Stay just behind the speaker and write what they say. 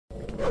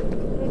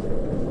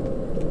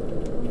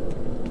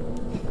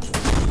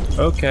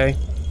Okay.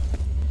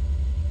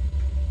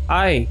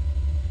 Hi.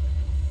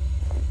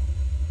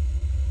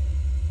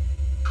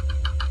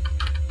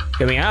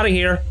 Get me out of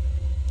here.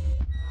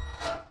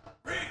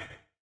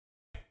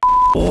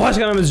 What's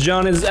going on, Miss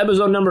John? This is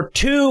episode number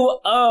 2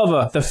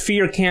 of the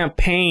F.E.A.R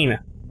campaign.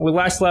 When we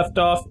last left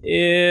off,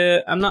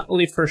 I'm not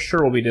really for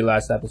sure what we did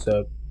last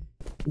episode.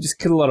 We just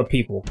killed a lot of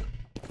people.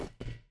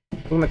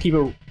 We're gonna keep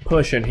it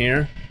pushing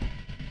here.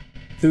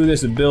 Through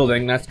this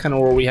building, that's kind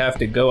of where we have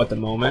to go at the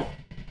moment.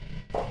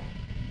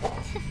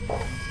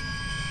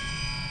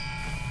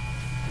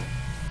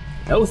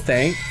 No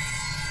thanks.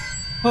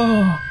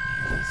 Oh.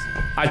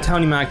 I tell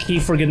you, man, I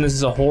keep forgetting this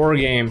is a horror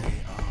game.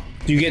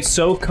 You get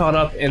so caught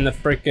up in the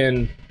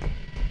frickin'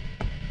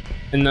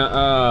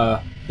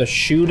 the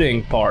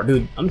shooting part.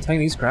 Dude, I'm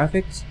telling you, these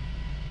graphics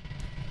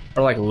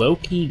are like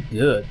low-key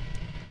good.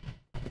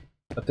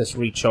 Let this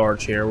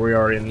recharge here. We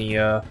are in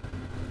the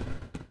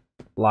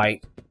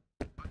light.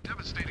 A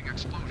devastating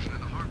explosion in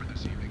the harbor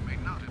this evening may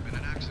not have been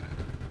an accident.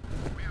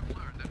 We have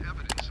learned that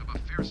evidence of a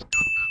fierce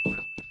gun battle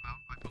has been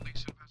found by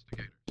police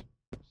investigators.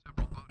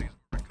 Several bodies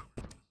were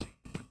recovered from the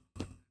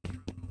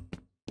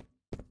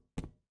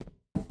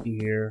scene.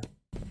 Here.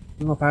 I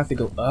don't know if I have to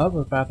go up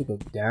or if I have to go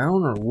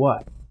down or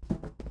what.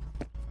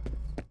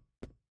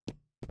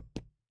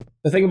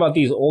 The thing about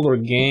these older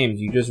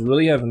games, you just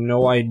really have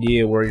no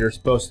idea where you're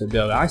supposed to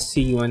go. I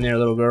see you in there,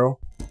 little girl.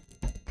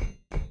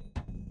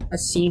 I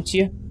seen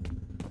you.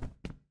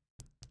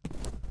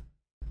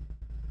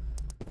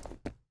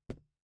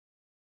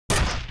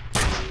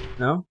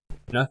 No?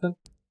 Nothing?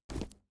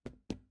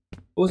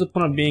 What was the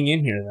point of being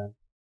in here then?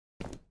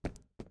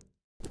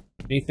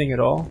 Anything at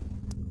all?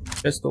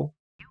 Pistol?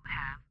 You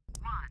have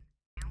one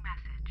new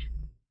message.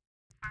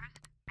 First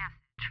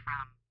message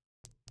from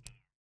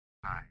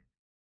Hi.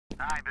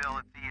 Hi, Bill.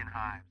 It's Ian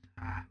Hives.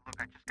 Look,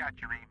 I just got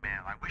your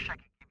email. I wish I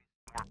could give you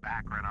some more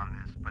background on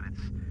this, but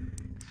it's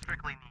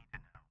strictly need to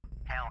know.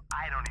 Hell,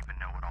 I don't even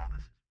know what all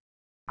this is.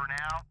 For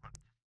now, look,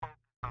 just focus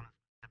on the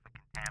specific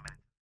contaminants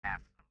in the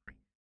past summary.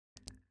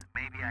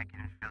 Maybe I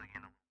can fill you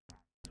in a little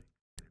more.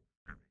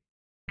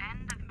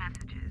 end of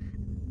messages.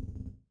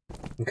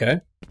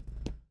 Okay.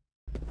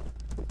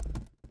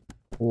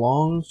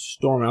 Long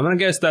Storm. I'm gonna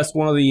guess that's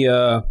one of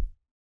the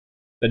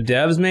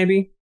devs,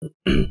 maybe?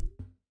 It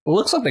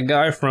looks like the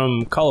guy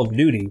from Call of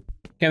Duty.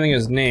 Can't think of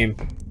his name.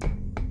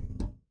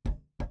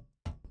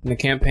 In the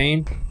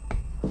campaign?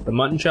 The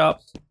mutton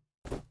chops?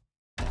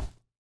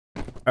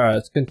 Alright,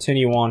 let's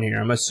continue on here.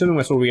 I'm assuming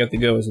that's where we have to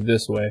go, is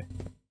this way.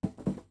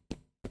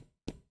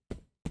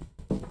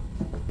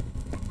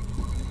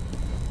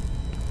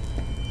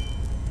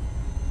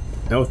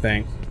 No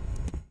thanks.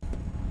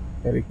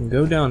 Okay, we can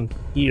go down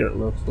here, it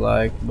looks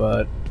like,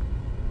 but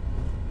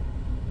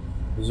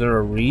is there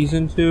a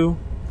reason to?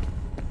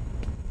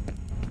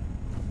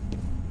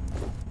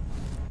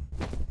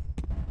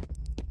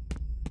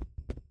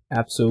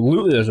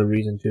 Absolutely there's a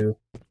reason to.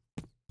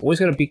 Always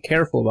gotta be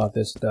careful about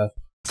this stuff.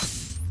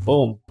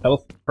 Boom.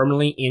 Health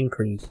permanently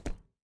increased.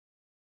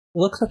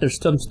 Looks like there's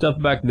some stuff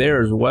back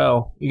there as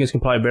well. You guys can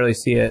probably barely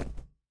see it.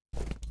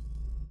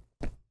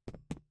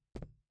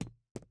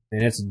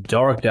 And it's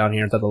dark down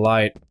here without the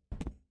light.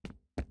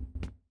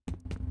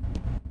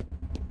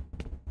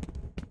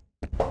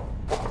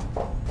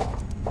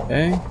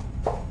 Okay.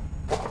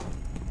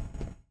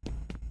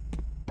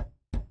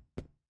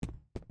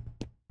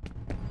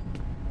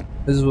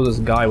 This is where this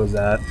guy was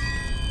at.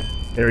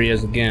 There he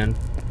is again.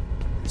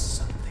 There's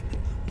something in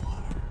the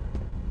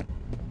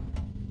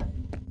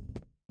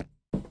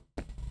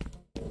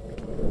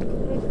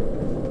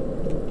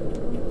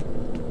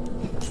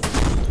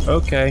water.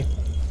 Okay.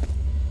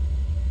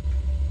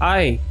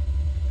 Hi.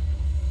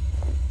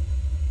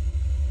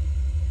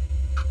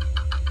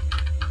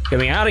 Get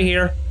me out of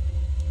here.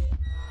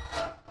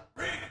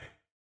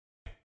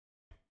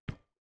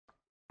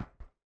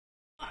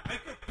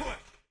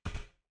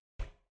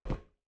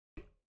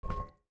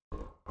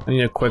 I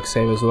need a quick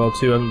save as well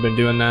too. I haven't been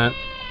doing that.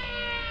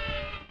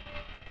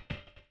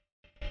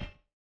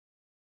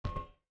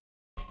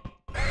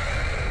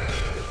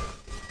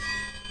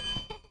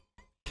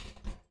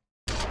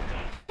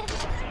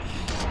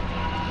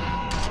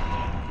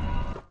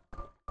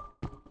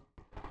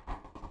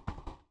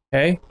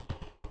 Okay.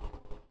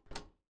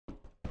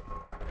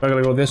 I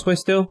gotta go this way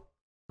still?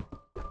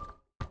 I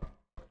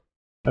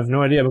have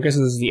no idea. I'm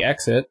guessing this is the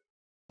exit.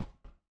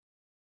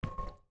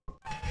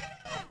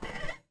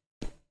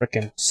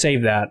 Frickin'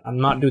 save that. I'm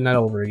not doing that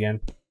over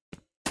again.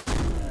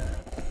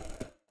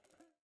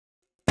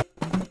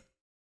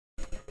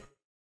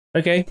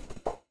 Okay.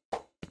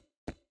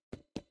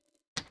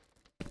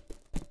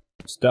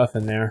 Stuff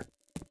in there.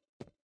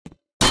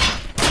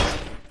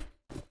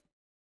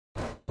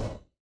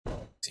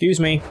 Excuse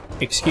me.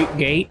 Excuse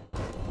gate.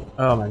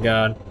 Oh my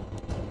god.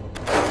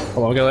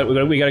 Hold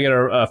on, we gotta get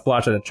our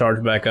flashlight to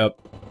charge back up.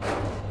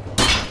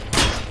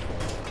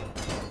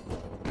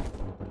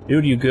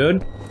 Dude, you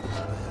good?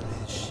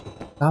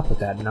 Stop with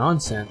that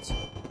nonsense.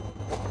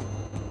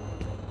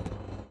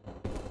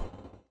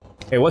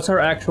 Okay, what's our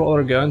actual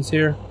other guns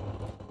here?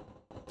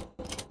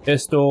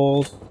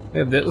 Pistols. We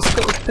have this.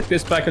 Let's pick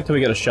this back until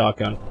we get a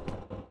shotgun.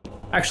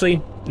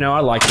 Actually, no, I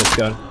like this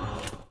gun.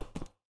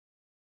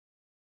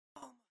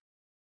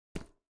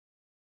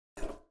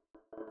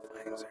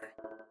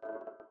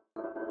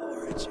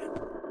 Origin.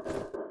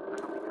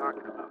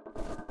 Talking about.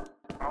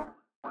 Oh,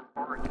 what's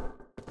origin?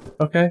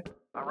 Okay.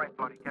 All right,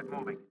 buddy, get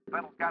moving.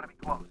 Battle's gotta be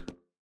close.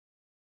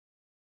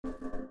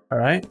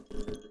 Alright.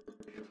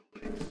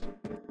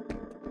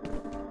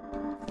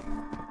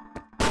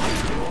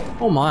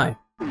 Oh my.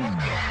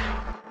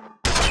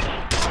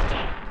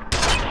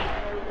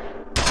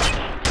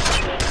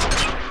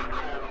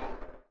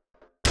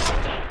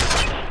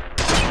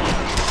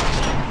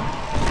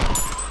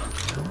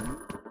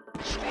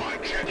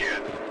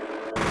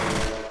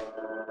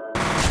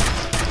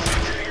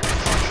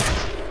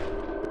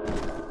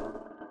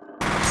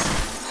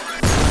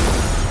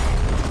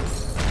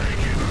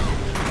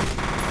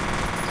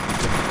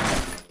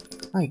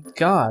 My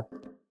God.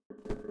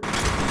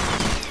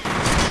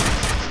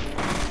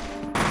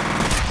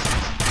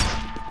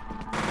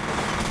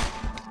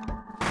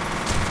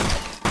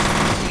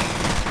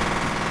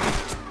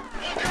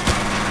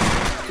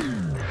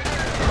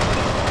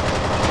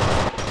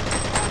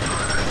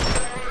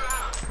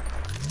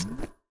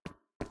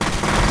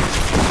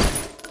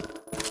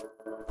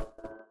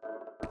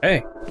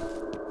 Hey,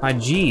 my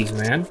G's,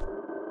 man.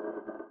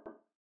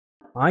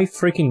 My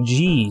freaking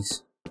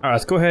G's. Alright,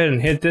 let's go ahead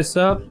and hit this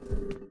up.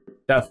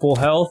 Got full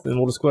health, and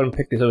we'll just go ahead and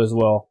pick this up as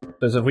well.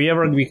 Because if we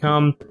ever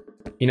become,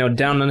 you know,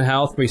 down in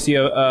health, we see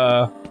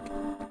a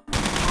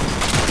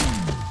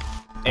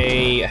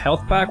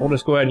health pack, we'll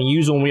just go ahead and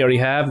use one we already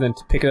have, and then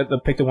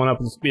pick the one up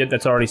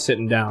that's already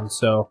sitting down.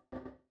 So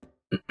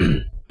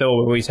they'll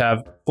always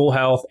have full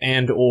health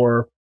and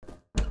or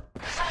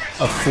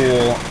a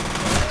full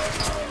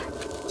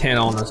 10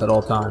 on us at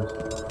all times.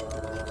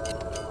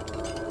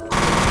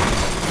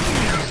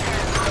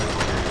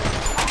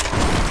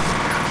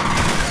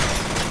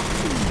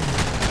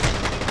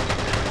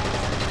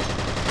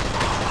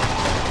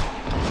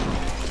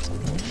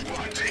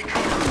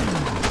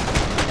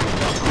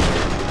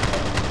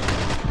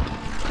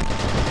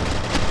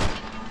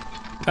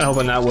 Kinda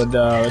hoping that would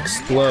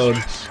explode.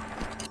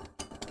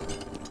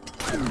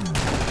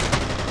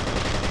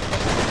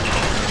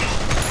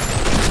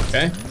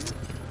 Okay.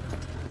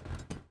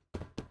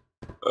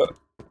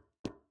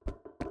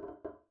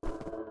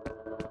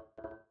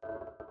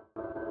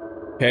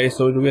 Okay,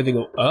 so do we have to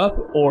go up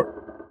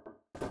or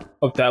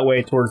up that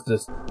way towards the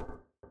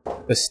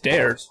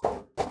stairs?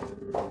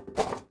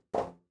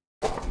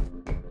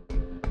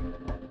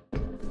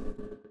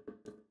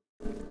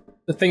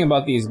 The thing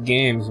about these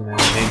games, man,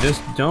 they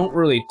just don't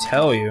really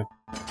tell you.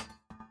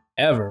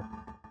 Ever.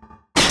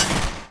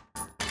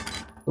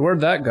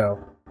 Where'd that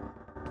go?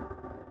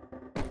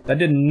 That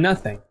did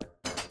nothing.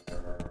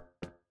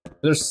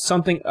 There's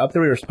something up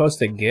there we were supposed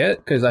to get?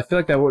 Because I feel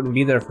like that wouldn't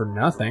be there for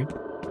nothing.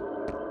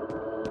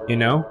 You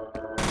know?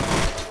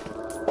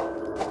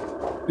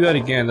 Do that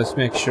again, let's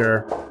make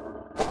sure.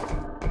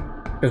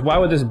 Because why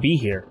would this be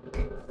here?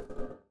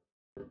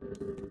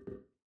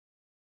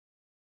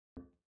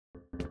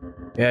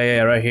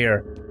 Yeah, right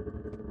here.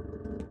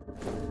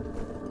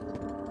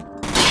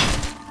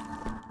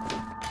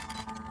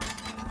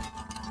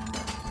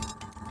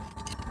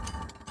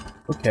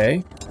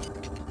 Okay.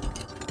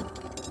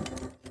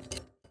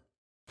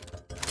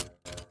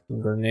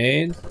 Some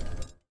grenades.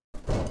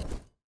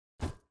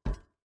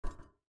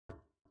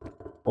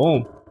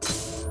 Boom.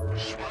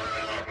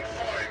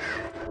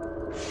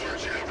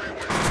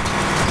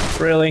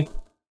 Really?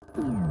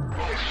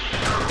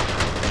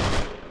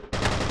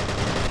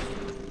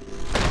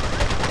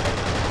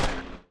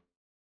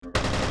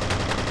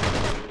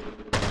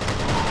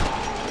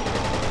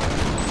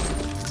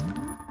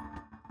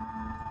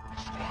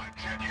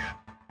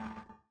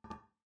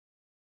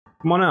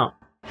 Come on out.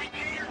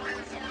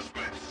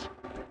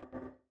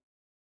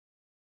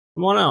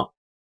 Come on out.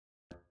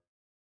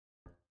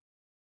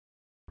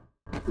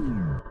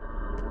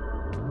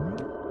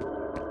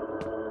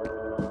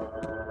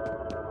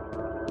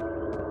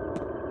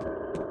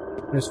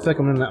 I just feel like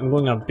I'm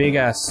going in a big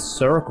ass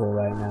circle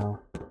right now.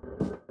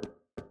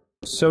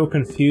 So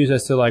confused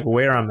as to like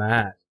where I'm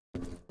at.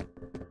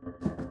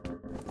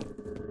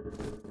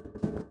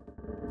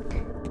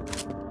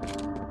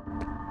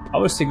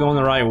 Obviously going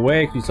the right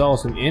way because we saw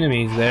some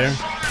enemies there.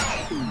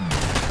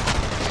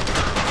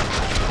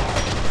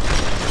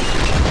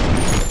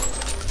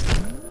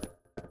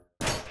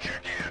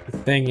 The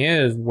thing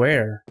is,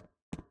 where?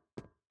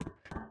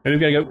 Maybe we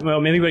gotta go.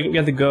 Well, maybe we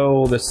have to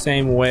go the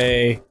same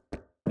way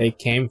they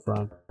came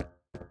from.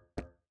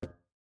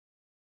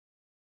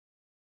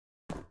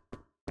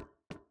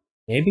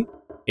 Maybe?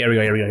 Here we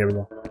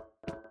go.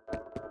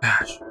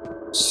 Gosh.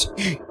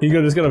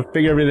 You just gotta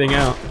figure everything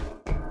out.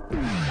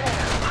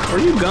 Where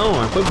are you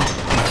going? Quit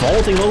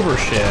vaulting over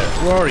shit.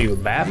 Where are you,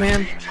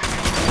 Batman?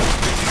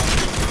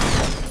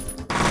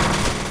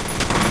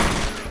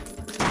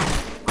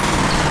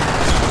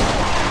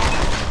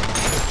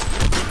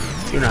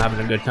 You're not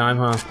having a good time,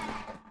 huh?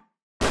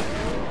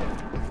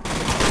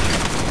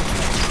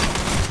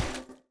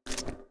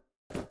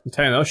 I'm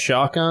telling you, those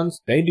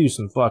shotguns, they do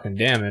some fucking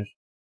damage.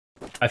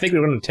 I think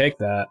we're gonna take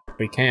that. If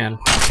we can.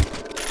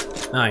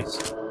 Nice.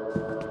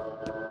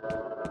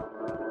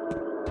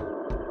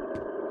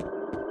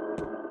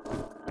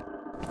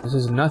 This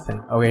is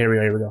nothing. Okay,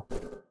 here we go.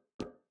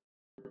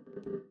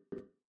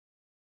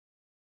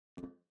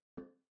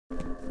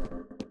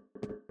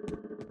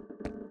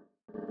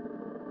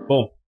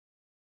 Boom.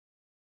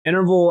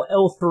 Interval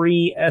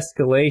L3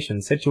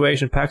 escalation.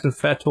 Situation: Paxton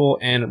Fettel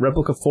and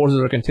replica forces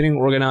are continuing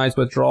organized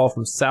withdrawal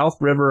from South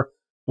River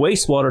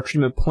wastewater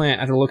treatment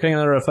plant after locating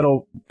another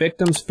federal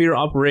victims. F.E.A.R.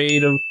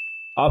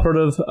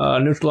 operative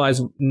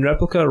neutralized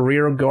replica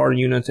rear guard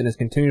units and is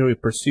continuing to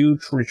pursue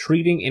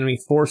retreating enemy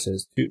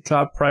forces.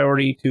 Top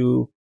priority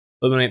to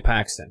eliminate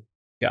Paxton.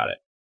 Got it.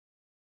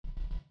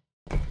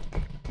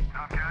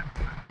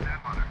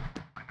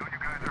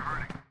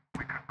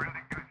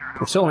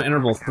 We're still in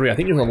interval 3. I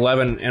think there's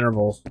 11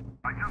 intervals.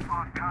 I just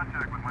lost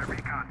contact with my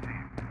recon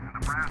team, and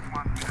the brass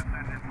wants me to send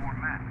in more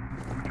men,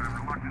 which I'm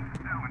reluctant to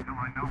do until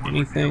I know what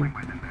Anything? we're dealing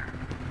with in there.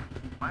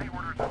 My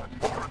orders are to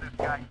secure this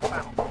guy's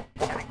settle.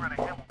 Getting rid of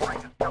him will bring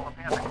his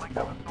telepathic link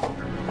to the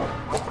soldier.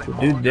 The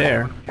dude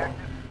there.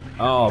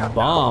 Oh,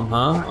 bomb,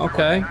 huh?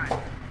 Okay.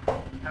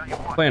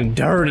 Playing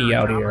dirty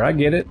out here. I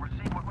get it.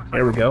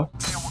 There we go.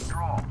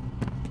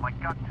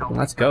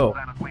 Let's go.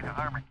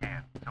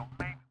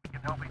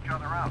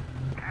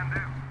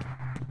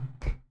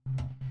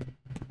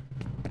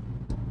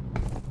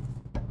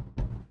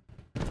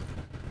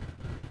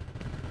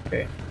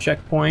 Okay,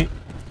 checkpoint.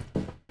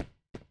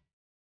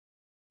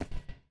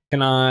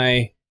 Can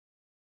I...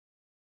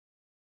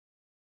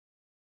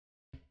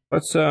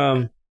 Let's,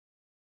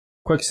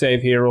 quick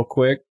save here real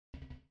quick.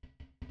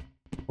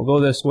 We'll go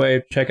this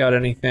way, check out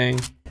anything.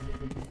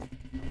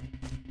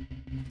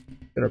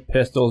 Get our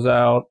pistols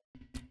out.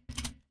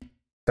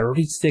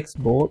 36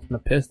 bullets in the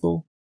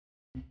pistol?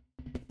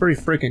 Pretty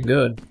freaking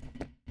good.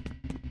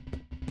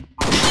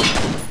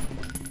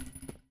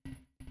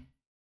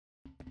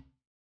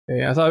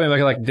 Okay, I thought maybe I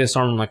could like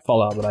disarm them like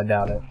Fallout, but I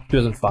doubt it.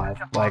 2005.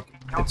 Like,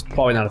 it's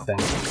probably not a thing.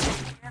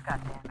 Gear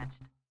got damaged.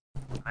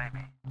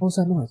 Maybe. What was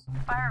that noise?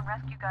 Fire and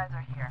rescue guys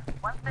are here.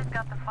 Once they've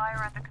got the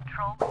fire under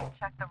control, we can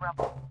check the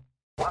rebels.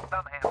 Let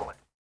them handle it.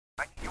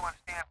 I need you on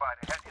standby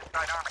to head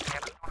inside army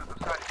camp as soon as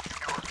the site is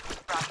secure.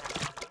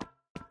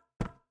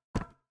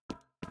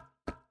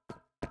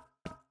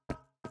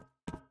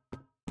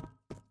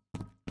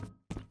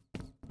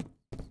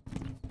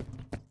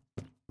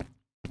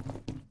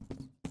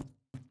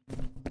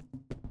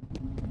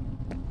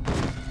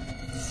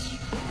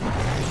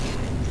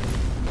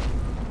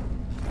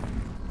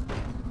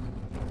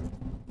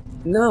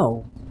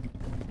 No.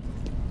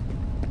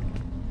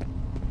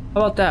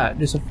 How about that?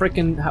 Just a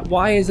freaking...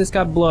 Why has this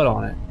got blood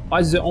on it? Why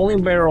does the only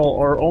barrel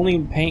or only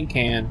paint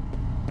can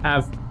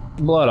have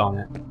blood on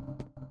it?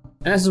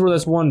 And this is where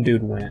this one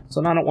dude went, so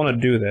I don't want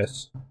to do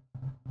this.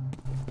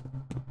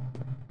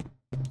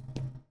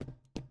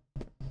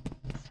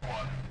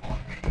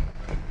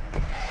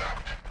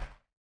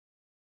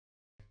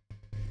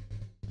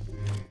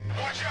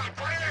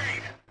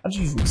 How did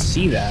you even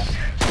see that?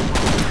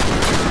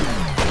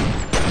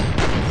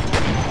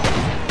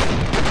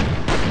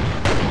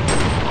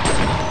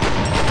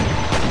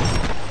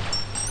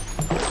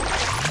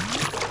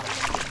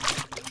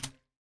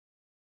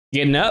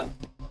 Getting up?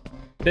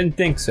 Didn't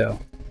think so.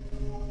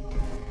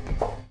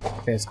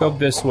 Okay, let's go up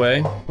this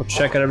way. We'll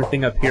check out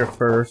everything up here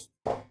first.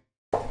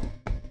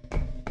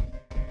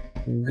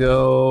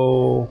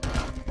 Go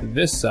to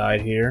this side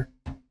here.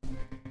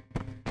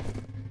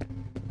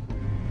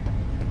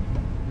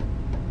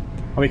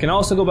 We can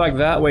also go back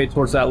that way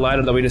towards that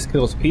ladder that we just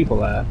killed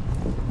people at.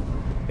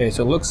 Okay,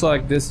 so it looks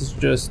like this is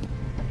just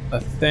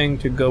a thing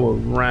to go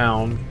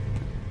around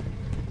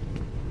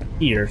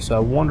here. So I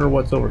wonder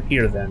what's over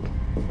here then.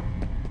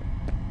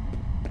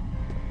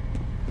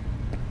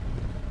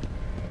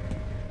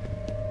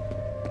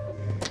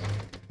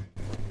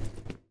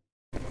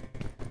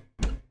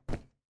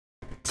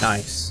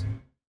 Nice.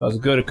 That was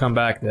good to come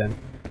back then.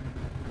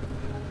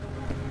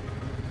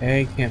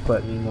 Okay, can't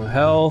put any more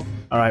health.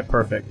 Alright,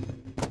 perfect.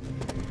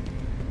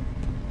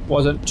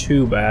 Wasn't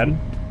too bad.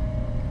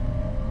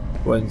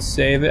 Wouldn't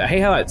save it. I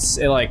hate how it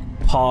like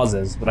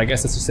pauses, but I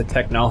guess it's just the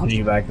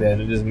technology back then.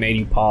 It just made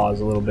you pause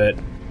a little bit.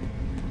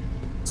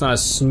 It's not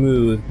as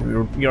smooth.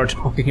 We are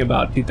talking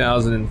about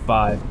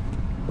 2005.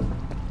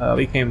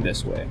 We came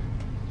this way.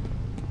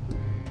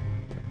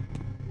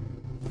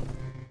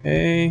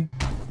 Okay.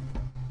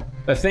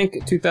 I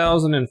think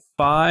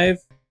 2005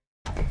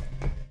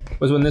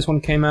 was when this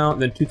one came out.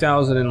 Then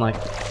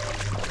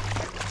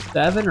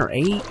 2007 or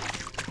 8,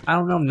 I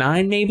don't know,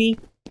 9 maybe,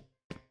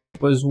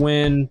 was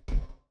when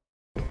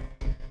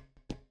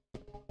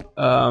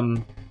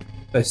the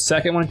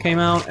second one came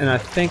out, and I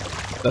think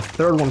the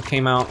third one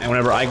came out and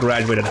whenever I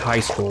graduated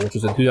high school, which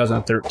was in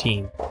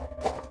 2013.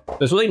 So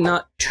it's really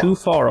not too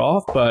far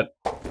off, but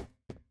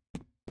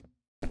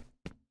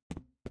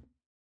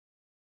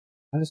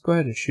I'll just go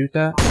ahead and shoot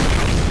that.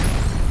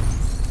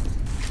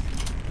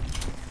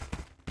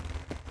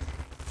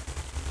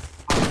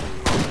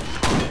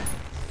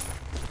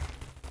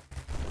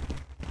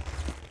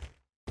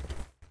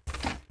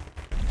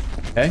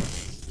 Okay.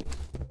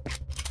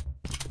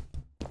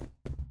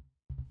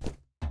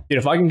 Dude,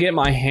 if I can get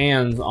my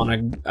hands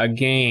on a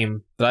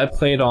game that I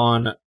played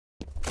on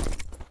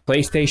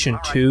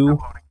PlayStation 2,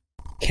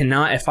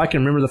 if I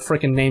can remember the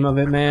frickin' name of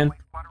it, man,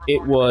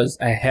 it was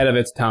ahead of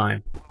its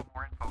time. A little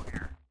more info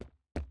here.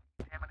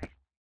 Contamination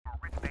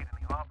originated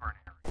in the Auburn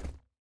area.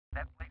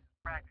 That place is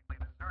practically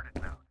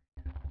deserted now.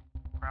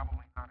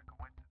 Probably not a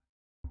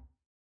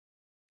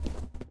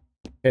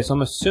coincidence. Okay, so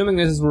I'm assuming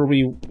this is where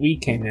we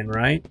came in,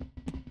 right?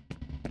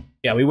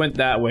 Yeah, we went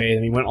that way,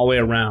 and we went all the way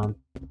around.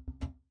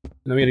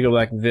 And then we had to go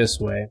back this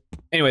way.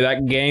 Anyway,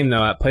 that game, though,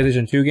 that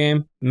PlayStation 2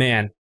 game,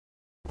 man.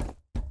 It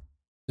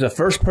was a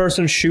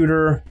first-person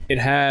shooter. It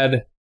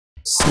had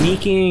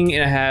sneaking.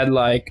 It had,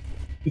 like,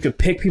 you could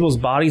pick people's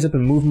bodies up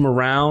and move them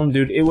around.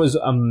 Dude, it was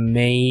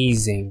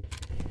amazing.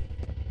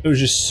 It was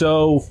just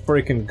so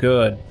freaking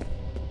good.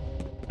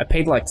 I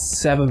paid, like,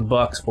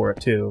 $7 for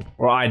it, too.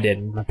 Or I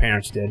didn't. My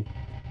parents did.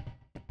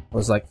 I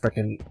was, like,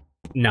 freaking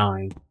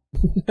 9.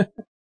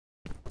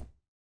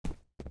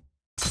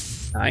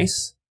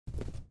 Nice.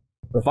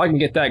 But if I can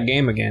get that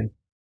game again.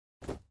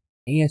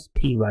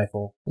 ASP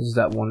rifle. This is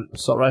that one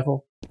assault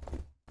rifle.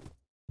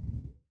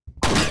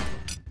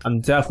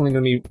 I'm definitely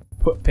going to be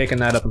picking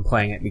that up and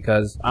playing it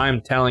because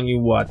I'm telling you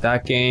what,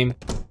 that game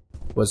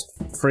was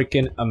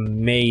freaking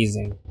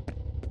amazing.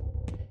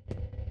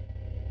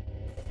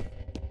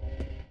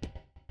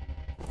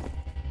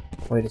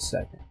 Wait a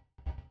second.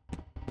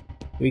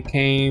 We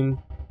came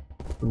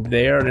from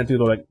there and then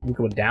we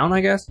go down,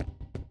 I guess?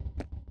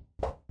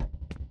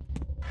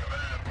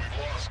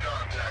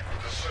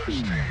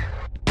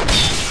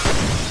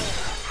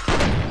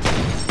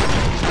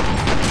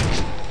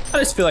 I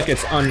just feel like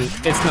it's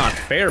not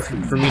fair for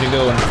me to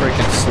go in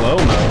freaking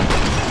slow-mo.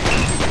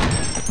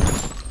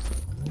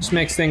 Just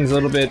makes things a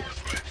little bit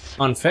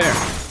unfair.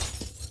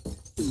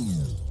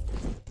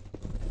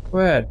 Go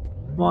ahead.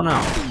 Come on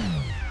out.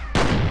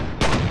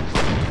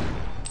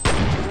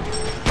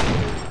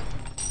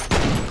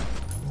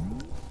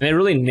 And they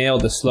really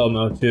nailed the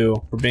slow-mo,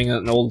 too, for being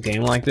an old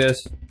game like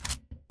this.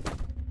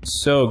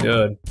 So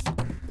good.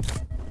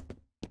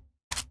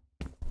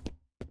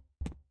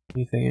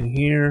 Anything in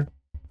here?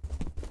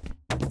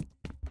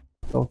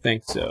 Don't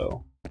think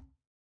so.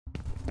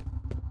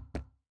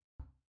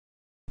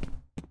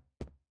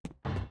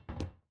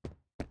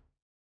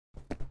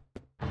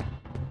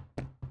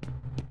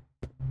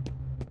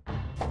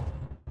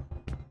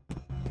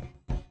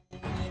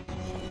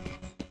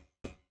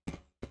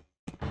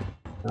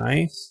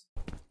 Nice.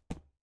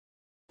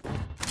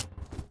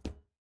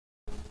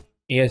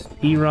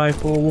 ASP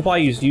rifle. We'll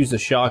probably use the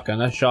shotgun.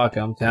 That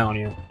shotgun, I'm telling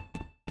you.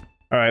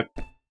 Alright.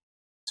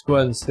 Let's go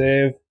ahead and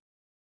save.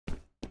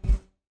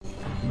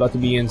 It's about to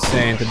be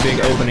insane. It's a big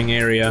opening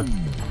area.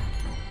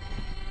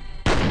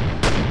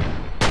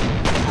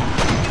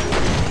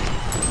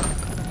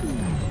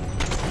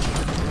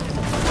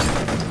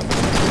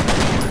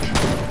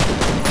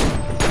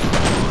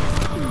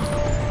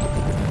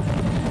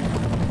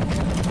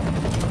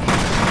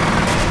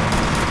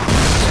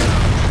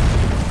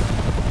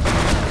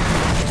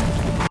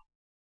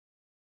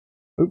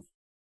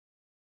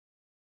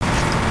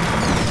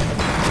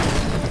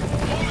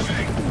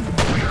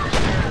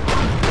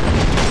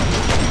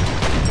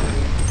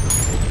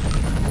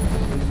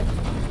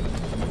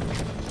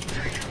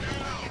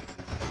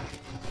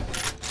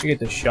 I get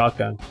the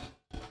shotgun.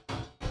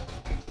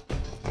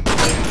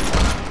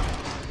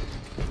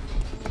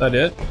 Is that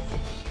it?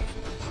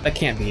 That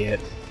can't be it.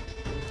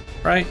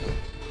 Right?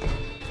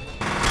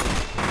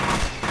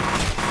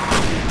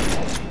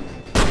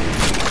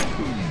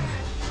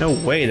 No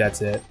way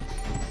that's it.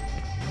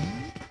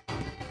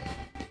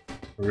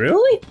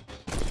 Really?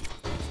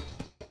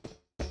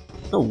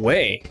 No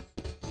way.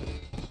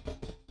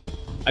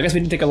 I guess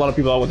we didn't take a lot of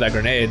people out with that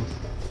grenade.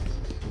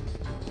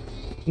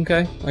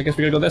 Okay, I guess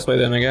we gotta go this way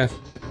then, I guess.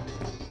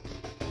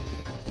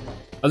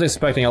 I was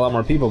expecting a lot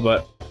more people,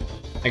 but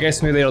I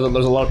guess maybe there's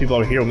a lot of people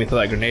over here when we threw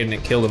that grenade and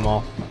it killed them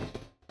all.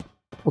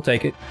 We'll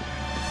take it.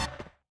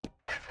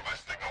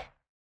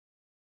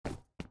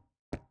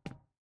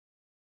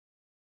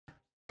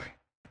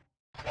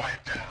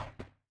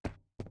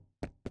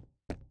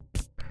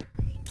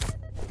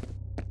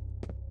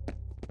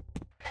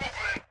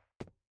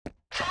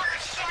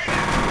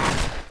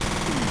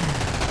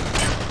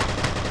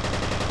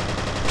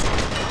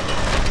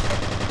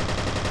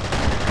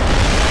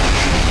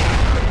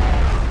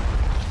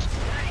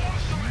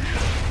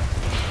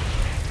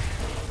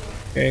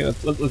 Okay,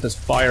 let's let this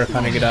fire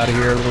kind of get out of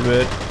here a little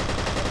bit.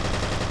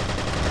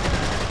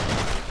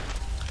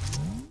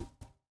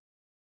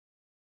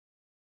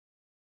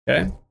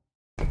 Okay.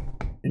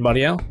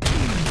 Anybody else?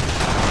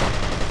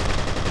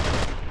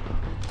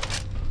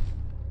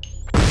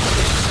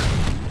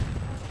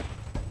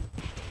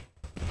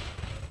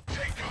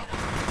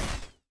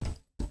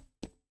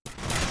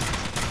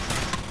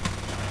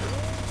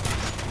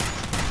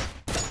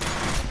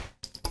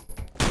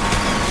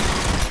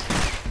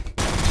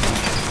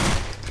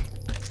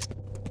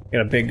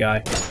 Got a big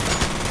guy.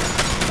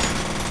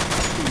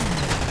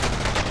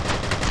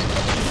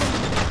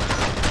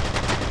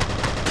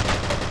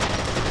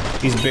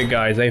 These big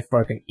guys, they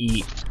fucking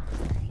eat.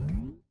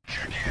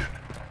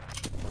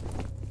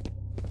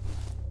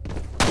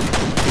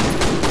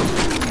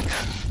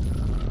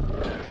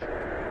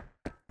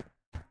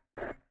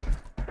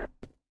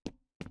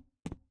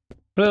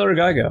 Where'd the other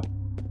guy go?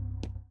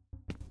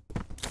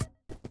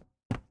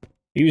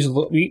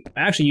 We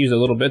actually used a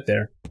little bit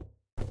there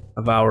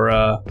of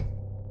our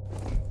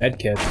med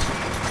kits.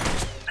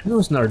 I know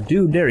it's another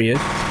dude. There he is.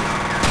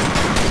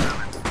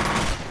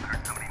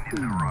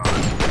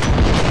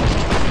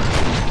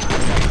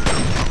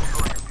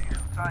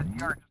 Inside the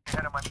yard just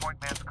ahead of my point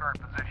man's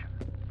current position.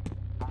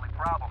 Only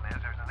problem is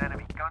there's an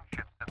enemy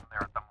gunship sitting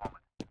there at the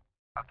moment.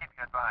 I'll keep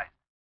you advised.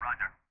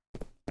 Roger.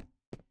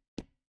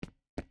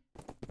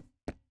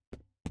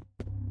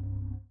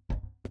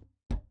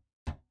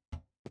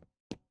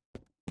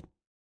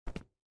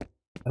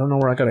 I don't know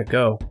where I gotta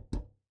go.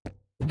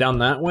 Down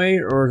that way,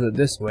 or is it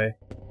this way?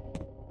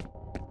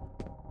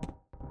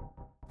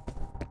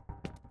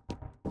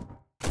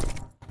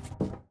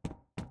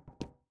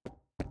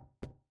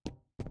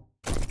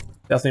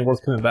 Definitely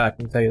worth coming back, I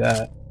can tell you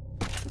that.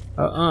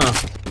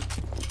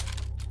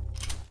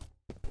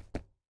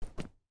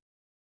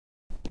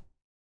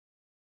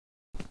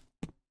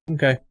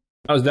 Okay.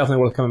 That was definitely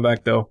worth coming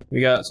back, though.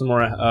 We got some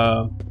more,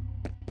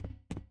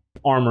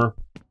 armor.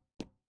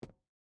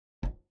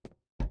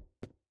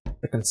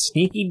 Freaking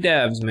sneaky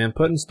devs, man.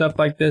 Putting stuff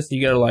like this,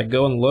 you gotta, like,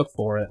 go and look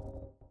for it.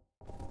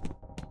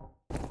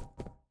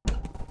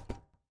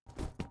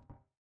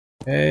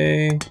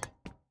 Okay.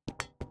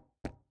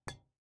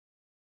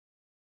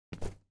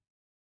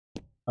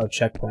 Oh,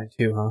 checkpoint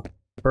too, huh?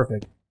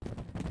 Perfect.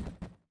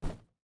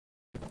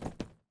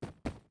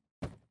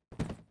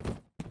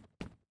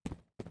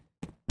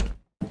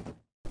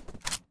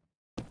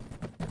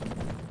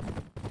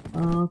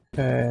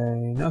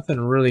 Okay, nothing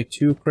really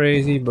too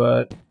crazy,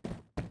 but...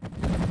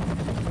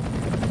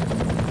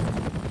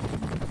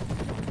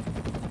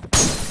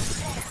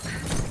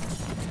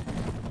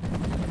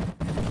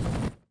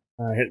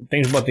 Alright,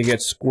 things about to get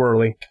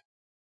squirrely.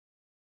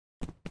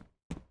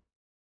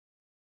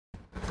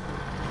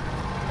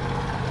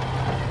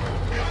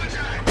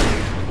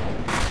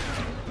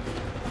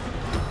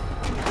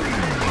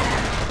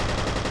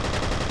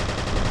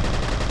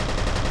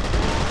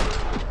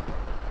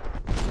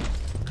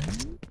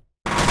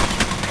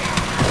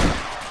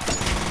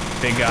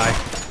 Big guy.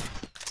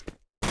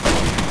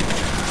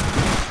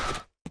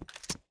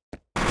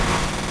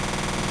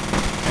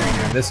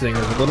 Man, this thing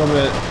is a little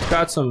bit, it's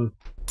got some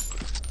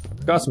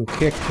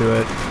kick to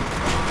it.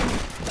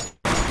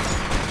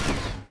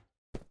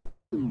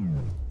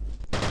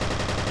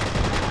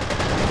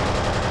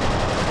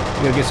 We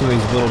gotta get some of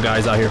these little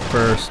guys out here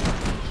first.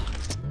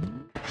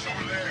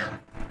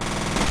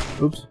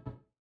 Oops.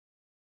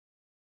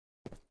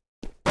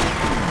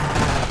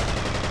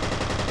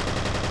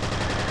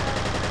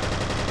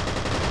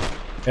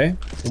 Okay,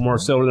 one more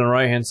silver on the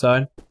right hand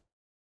side.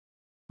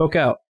 Poke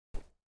out.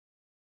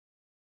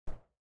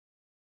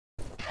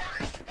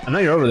 I know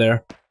you're over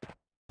there.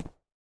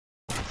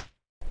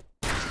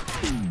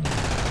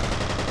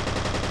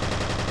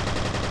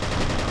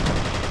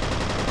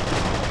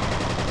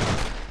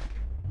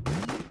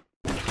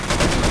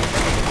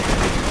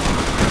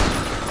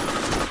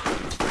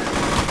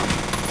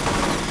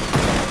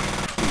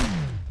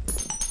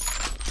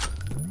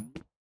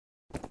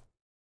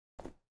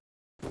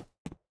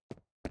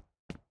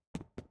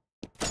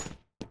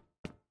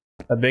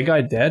 That big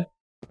guy dead?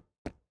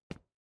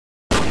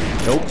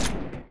 Nope.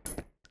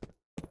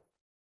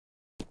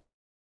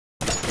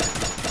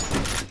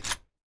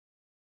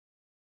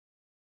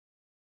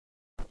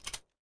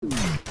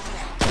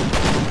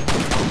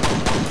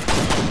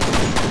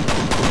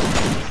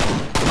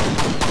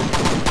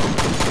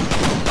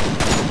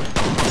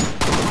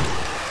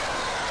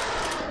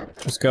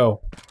 Let's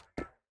go.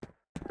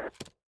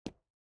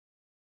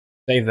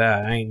 Save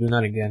that. I ain't doing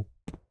that again.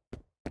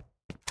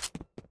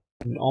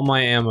 And all my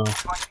ammo.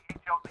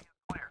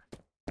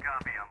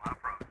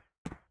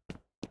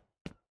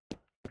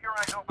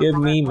 Give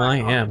me my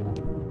ammo.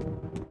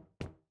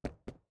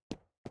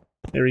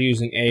 They're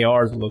using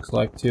ARs, it looks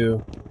like,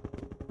 too.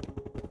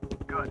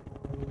 Good.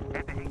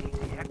 Head to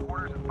ATC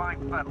headquarters and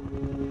find Fettel.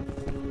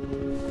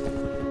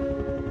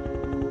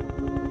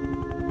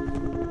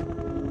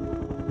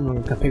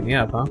 Come pick me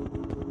up, huh?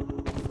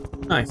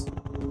 Nice.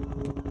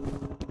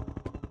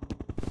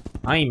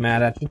 I ain't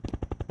mad at you.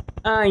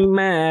 I ain't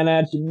mad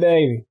at you,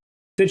 baby.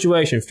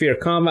 Situation: F.E.A.R.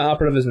 combat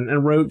operative is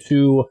en route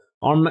to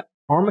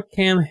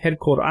Armacam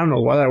headquarters. I don't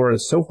know why that word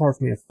is so hard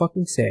for me to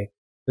fucking say.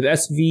 With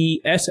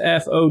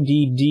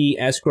SFODD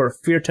escort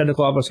F.E.A.R.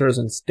 technical officers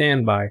in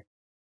standby.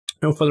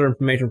 No further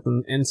information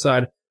from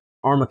inside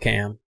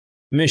Armacam.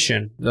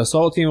 Mission: the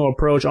assault team will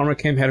approach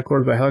Armacam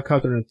headquarters by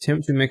helicopter and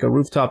attempt to make a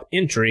rooftop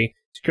entry.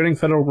 Securing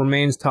Federal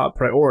remains top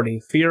priority.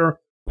 F.E.A.R.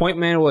 point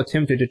man will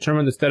attempt to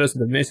determine the status of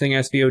the missing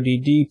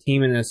SVODD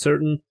team and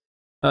ascertain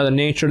the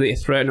nature of the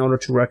threat in order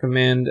to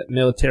recommend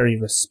military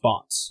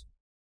response.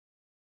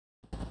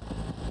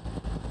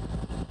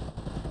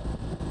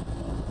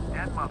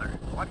 Dad, Mother,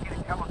 what can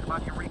you tell us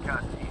about your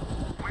recon team?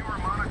 We were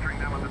monitoring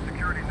them on the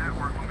security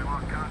network when we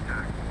lost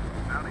contact.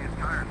 Now the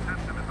entire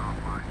system is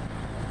offline.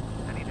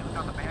 Any news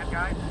on the bad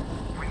guys?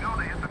 We know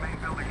they hit the main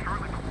building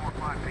shortly before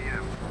 5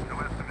 p.m. No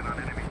estimate on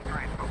enemy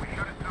strength, but we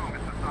should assume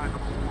it's a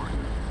sizable force.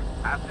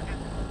 Hostages?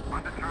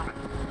 Undetermined.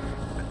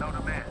 There's no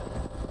demand.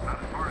 Not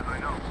as far as I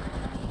know.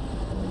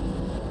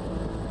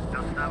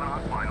 Just 7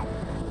 on final.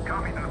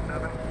 Copy, Dust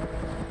 7.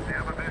 Do you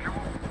have a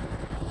visual?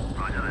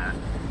 Roger that.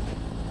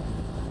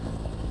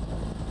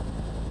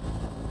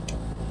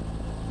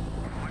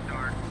 Going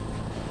dark.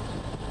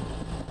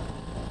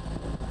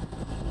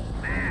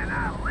 Man, I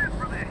live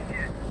for this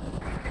shit.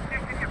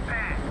 Kicking your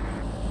pants.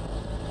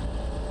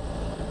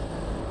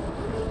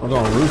 We're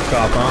going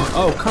rooftop, huh?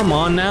 Oh, come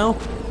on now.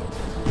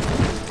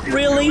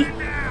 Really?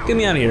 Get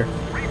me out of here.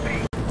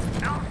 Repeat.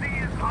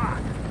 LZ is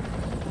hot.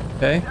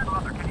 Okay.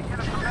 Mother, can you get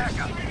us some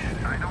backup?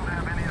 I don't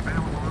have any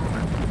available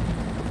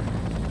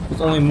movement.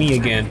 It's only me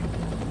again.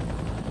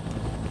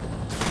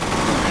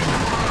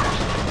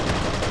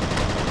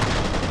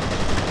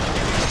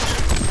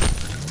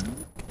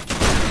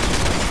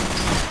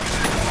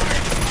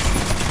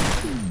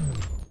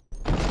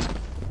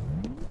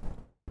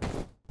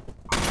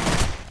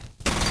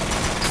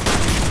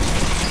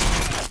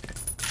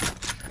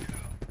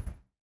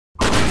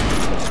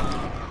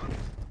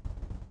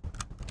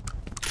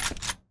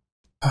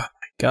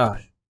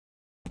 Gosh.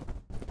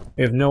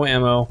 We have no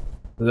ammo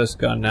for this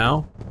gun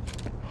now.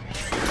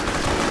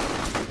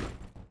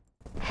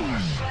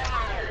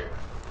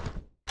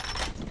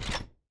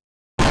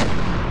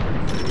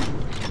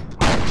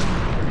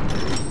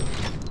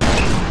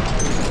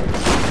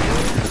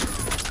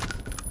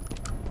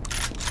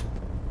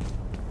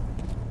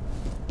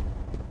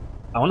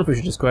 I wonder if we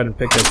should just go ahead and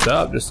pick this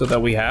up just so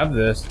that we have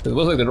this. 'Cause it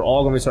looks like they're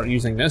all gonna start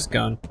using this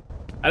gun.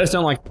 I just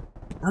don't like.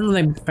 I don't know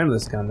if I'm a fan of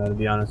this gun though, to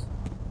be honest.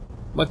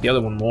 I like the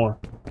other one more.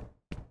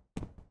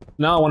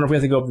 Now I wonder if we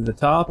have to go up to the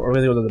top or we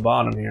have to go to the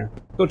bottom here.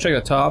 Go check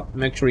the top,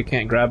 make sure we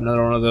can't grab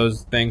another one of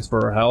those things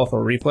for our health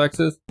or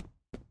reflexes.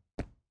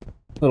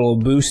 Little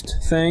boost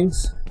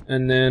things.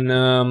 And then,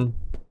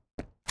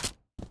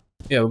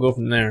 yeah, we'll go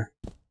from there.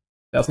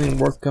 Definitely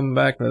worth coming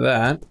back for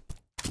that.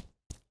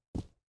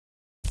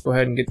 Go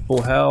ahead and get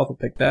full health, we'll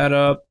pick that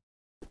up.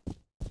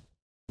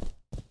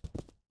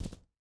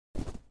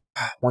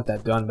 I want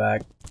that gun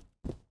back.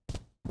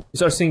 You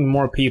start seeing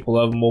more people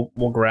of them,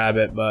 we'll grab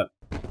it, but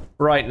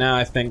right now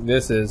I think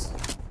this is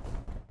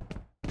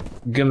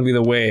gonna be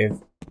the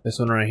wave. This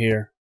one right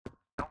here.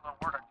 Don't know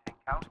where to take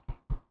Kowski.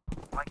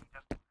 Like he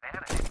just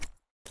vanished.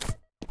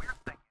 Weird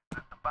thing is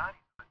that the bodies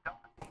of the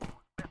Delta team who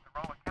was missed are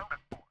all accounted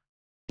for.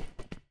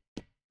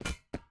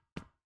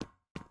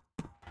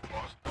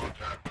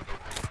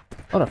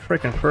 What a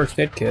freaking first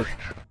aid kit.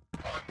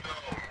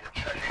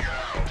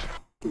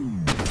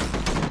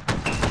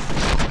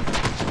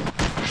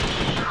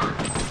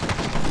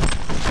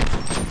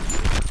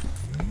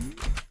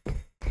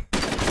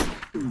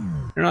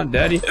 You're not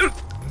dead yet.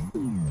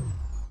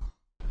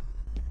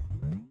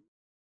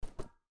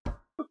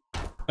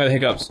 I had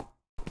hiccups.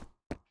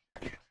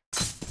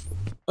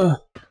 Ugh.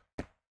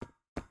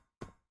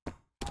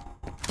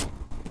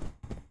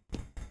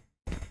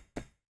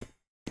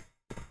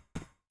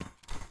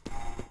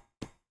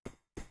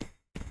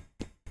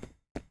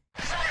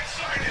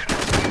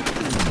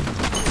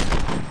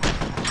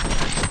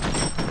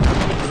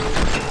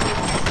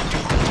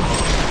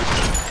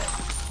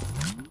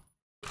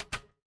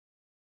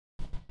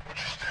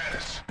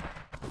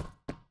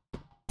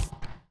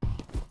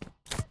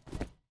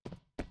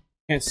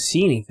 Can't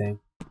see anything.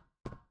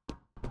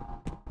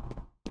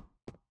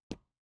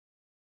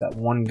 That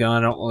one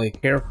gun I don't really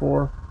care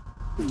for.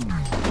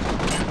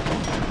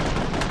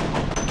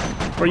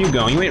 Where are you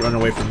going? You ain't running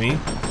away from me.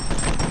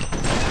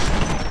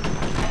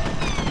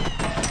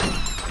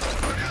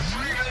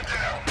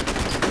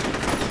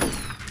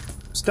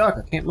 I'm stuck,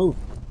 I can't move.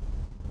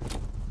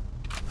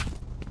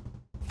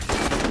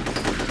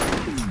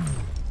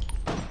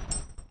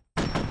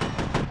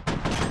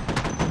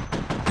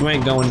 You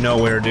ain't going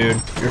nowhere,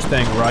 dude. You're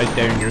staying right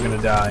there and you're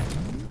gonna die.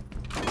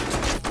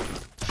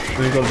 Let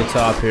me go to the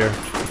top here.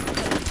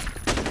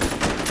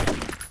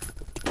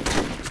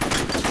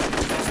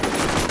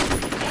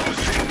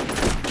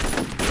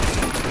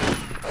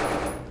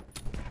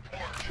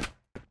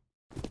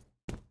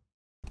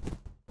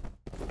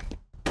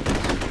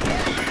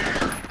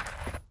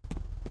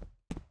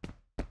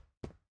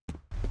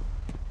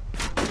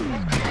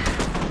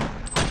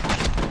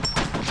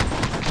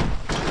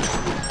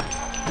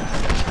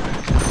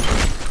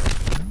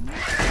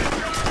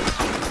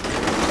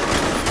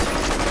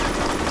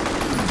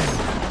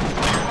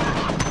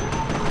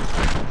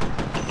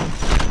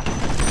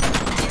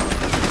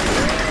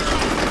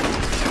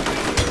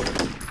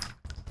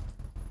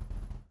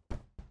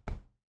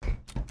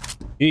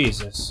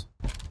 Jesus.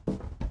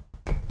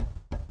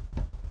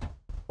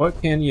 What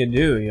can you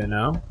do, you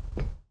know?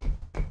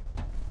 Go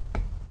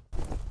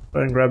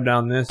ahead and grab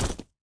down this.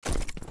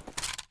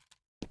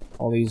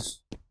 All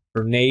these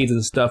grenades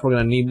and stuff, we're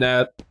gonna need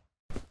that.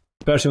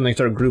 Especially when they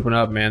start grouping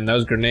up, man.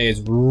 Those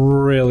grenades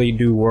really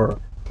do work,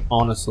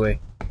 honestly.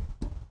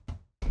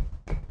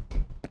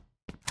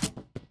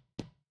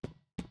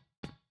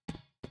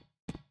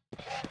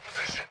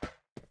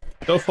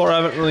 So far,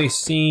 I haven't really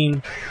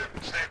seen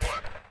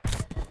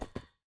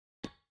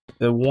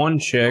the one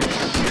chick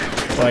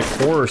like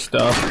horror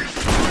stuff.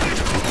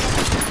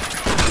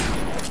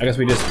 I guess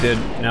we just did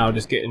now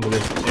just get into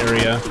this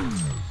area.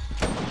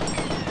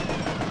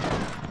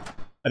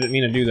 I didn't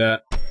mean to do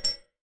that.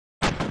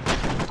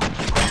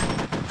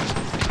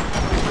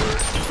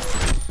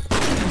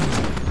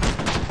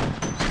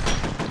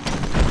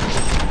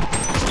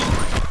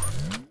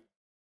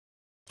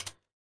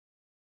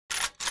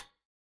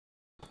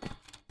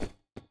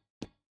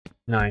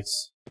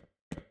 Nice.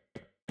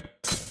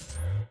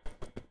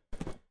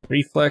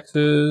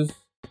 Reflexes.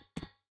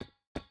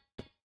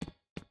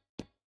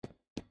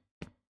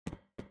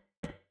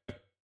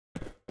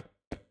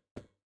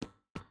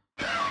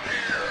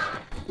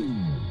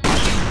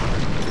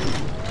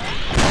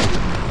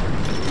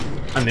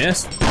 I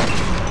missed.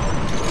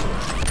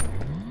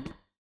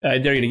 I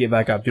dare you to get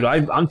back up, dude.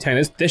 I'm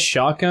telling you, this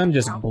shotgun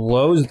just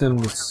blows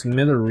them to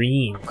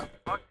smithereens.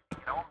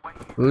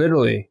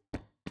 Literally.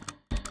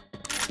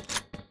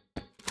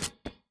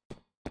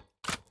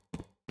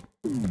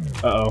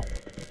 Uh-oh.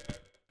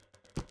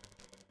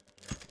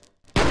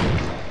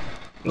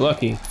 You're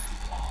lucky.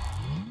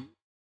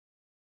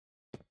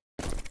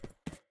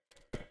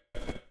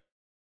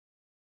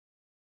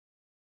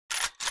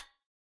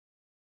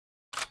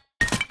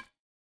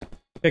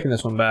 Taking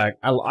this one back.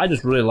 I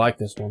just really like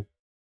this one.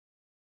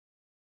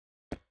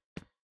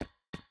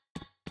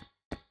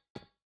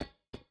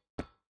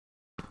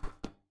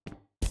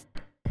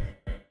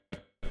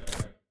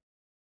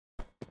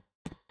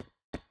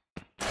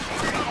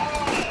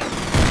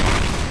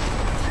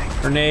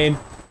 Grenade.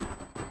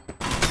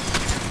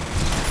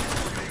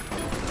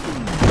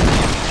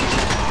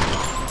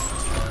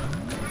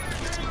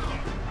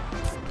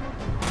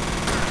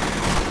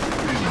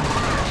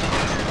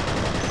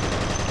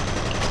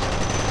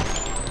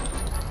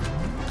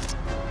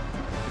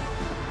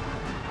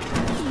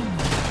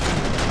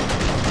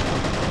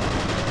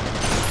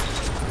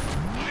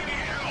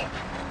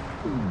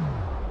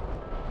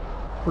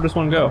 Where'd this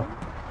one go?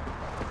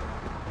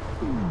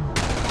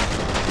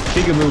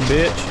 Peekaboo,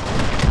 bitch.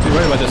 Too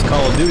worried about this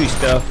Call of Duty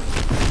stuff.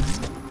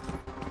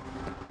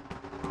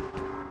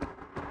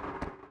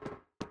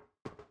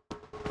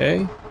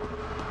 Okay.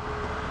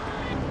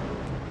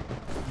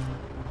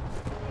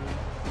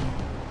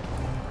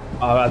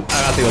 I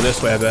have to go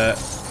this way, I bet.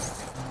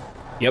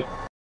 Yep.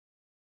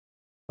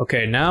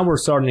 Okay, now we're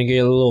starting to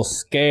get a little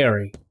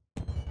scary.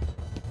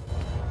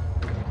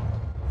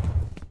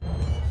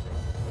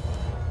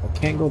 I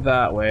can't go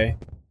that way.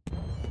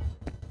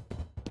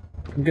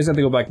 I guess I have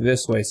to go back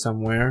this way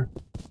somewhere.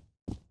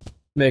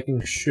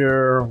 Making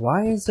sure...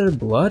 Why is there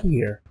blood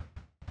here?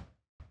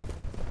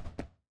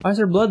 Why is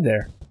there blood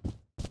there?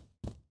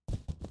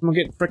 I'm gonna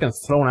get frickin'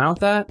 thrown out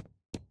that?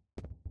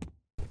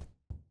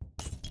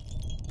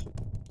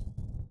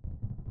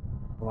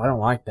 Well, I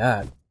don't like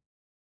that.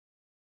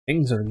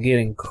 Things are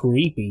getting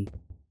creepy.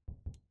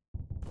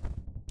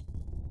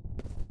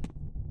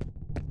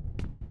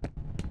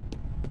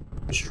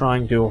 Just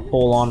trying to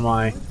hold on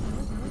my...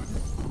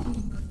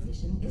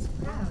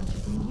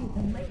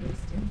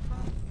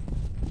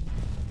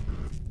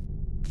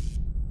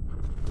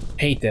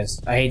 hate this.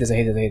 I hate this, I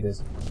hate this, I hate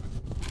this.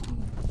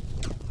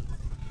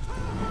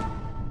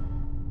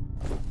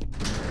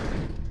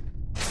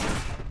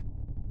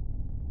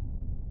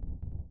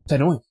 What's that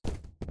noise?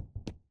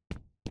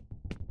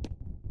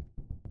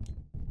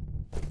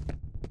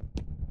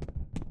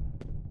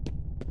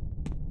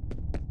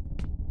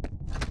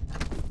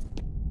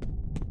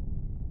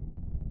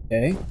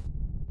 Okay.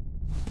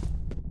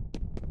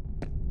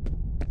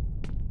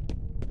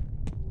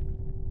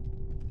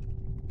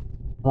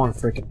 I'm on a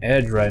freaking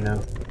edge right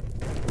now.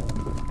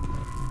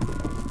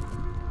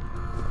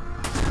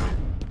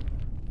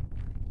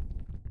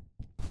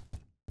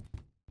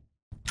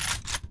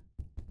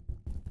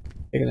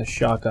 Taking a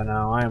shotgun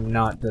now. I am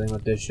not dealing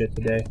with this shit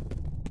today.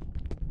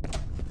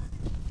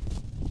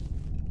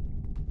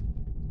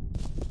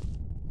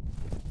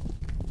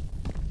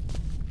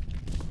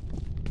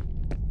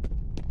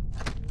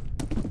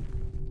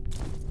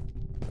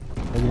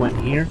 We went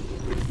here.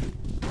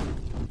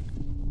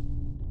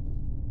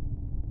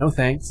 No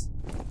thanks.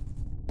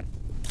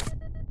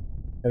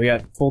 So we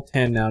got full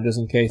 10 now, just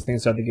in case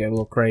things start to get a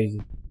little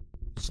crazy.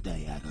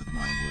 Stay out of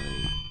my way.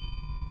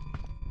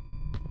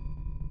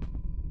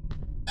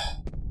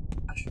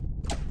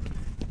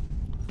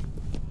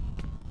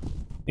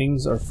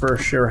 Things are for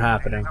sure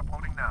happening.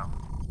 Uploading now.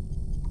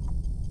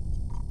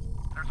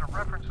 There's a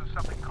reference to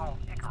something called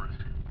Icarus.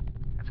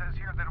 It says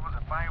here that it was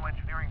a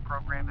bioengineering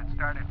program that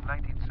started in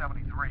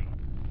 1973.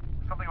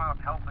 Something about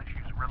health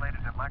issues related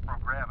to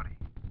microgravity.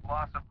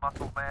 Loss of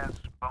muscle mass,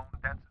 bone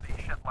density,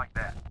 shit like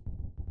that.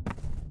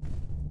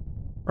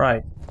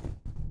 Right.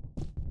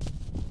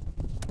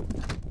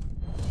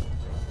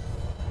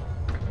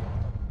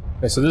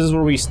 Okay, so this is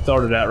where we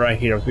started at right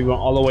here. We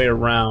went all the way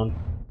around.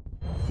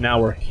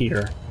 Now we're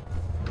here.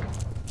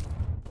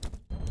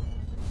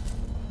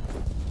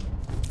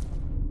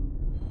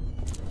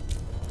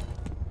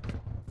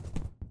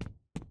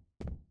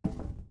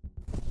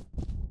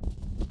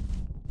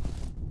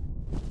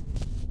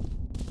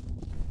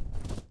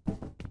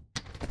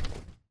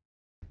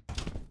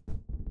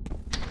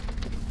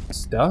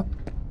 Stuck?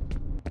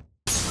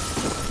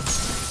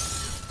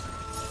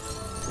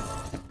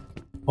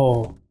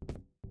 Oh.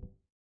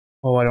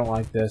 Oh, I don't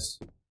like this.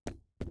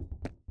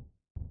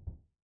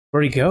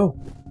 Where'd he go?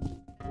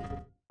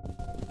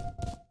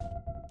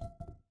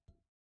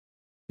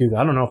 Dude,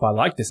 I don't know if I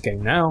like this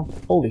game now.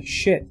 Holy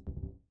shit.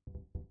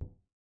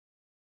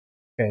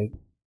 Okay.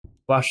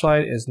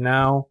 Flashlight is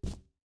now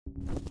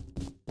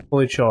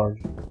fully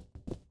charged.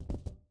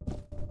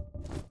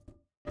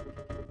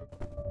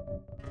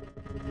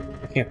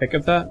 I can't pick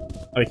up that?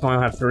 Oh, you can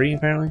only have 3,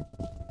 apparently?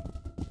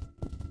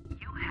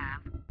 You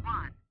have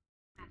one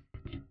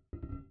message.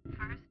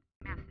 First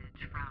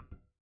message from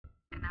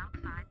an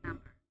outside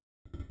number.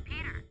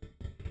 Peter,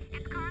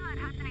 it's Carla at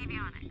Hudson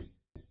Avionics.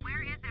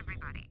 Where is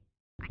everybody?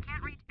 I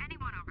can't reach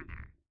anyone over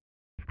there.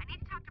 I need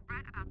to talk to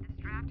Brett about this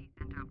draft he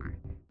sent over,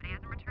 but he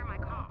hasn't returned my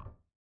call.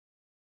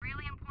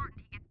 Really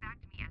important he gets back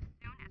to me as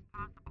soon as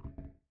possible.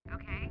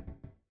 Okay?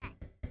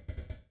 Thanks.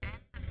 End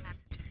of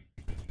messages.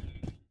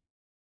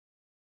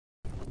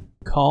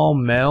 Call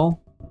Mel.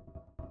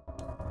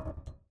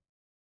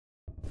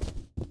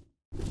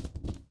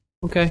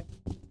 Okay.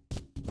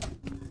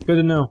 Good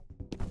to know.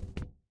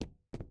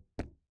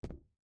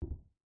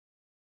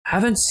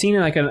 Haven't seen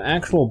like an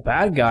actual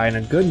bad guy in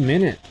a good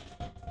minute.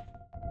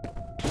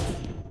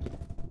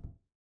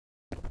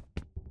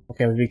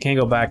 Okay, we can't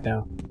go back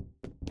now.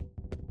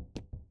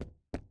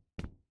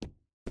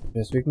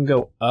 Yes, we can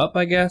go up,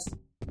 I guess.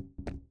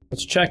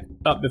 Let's check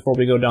up before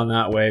we go down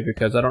that way,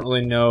 because I don't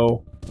really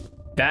know.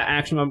 That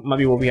actually might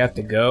be where we have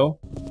to go.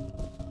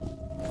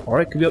 Or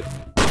it could be up.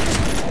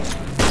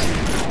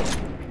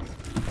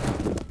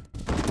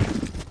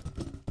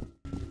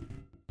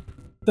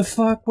 The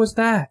fuck was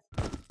that?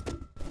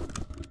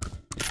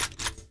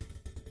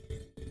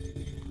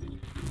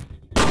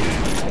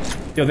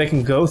 Yo, they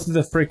can go through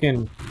the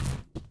freaking.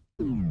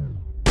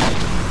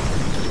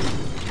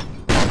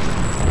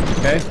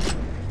 Okay.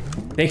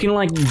 They can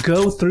like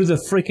go through the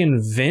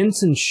freaking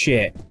vents and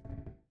shit.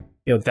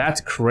 Yo,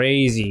 that's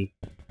crazy.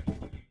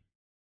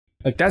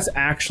 Like, that's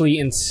actually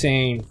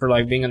insane for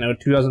like being a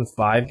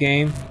 2005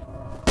 game.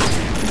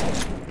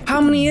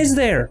 How many is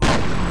there?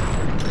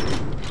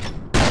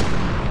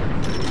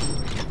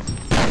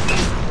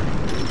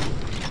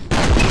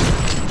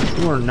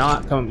 You are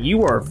not coming.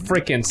 You are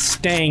freaking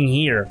staying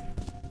here.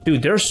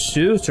 Dude, their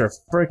suits are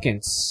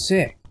freaking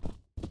sick.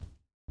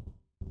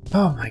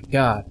 Oh my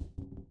god.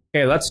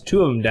 Okay, that's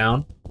 2 of them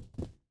down.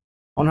 I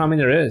don't know how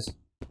many there is.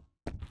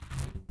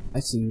 I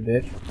see you,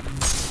 bitch.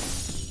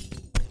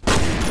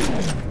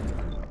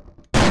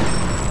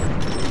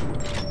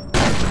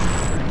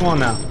 Come on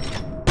now.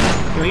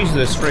 Get used to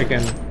this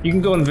freaking. You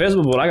can go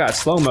invisible, but I got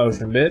slow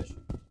motion, bitch.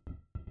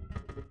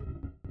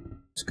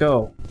 Let's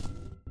go.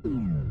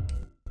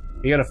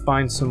 You gotta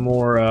find some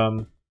more,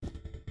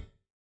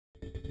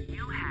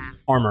 You have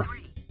armor.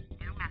 3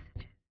 new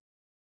messages.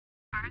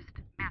 First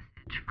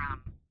message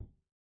from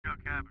Chuck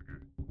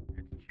Habiger.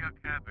 It's Chuck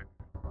Habiger.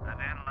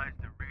 I've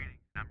analyzed the readings,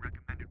 and I'm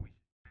recommended we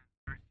suspend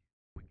first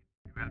so we can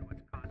figure out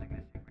what's causing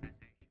the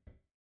synchronization.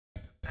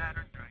 The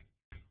patterns are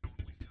identical to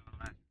what we saw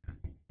last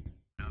time.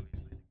 And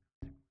obviously,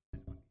 the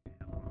consequences would be a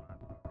hell of a lot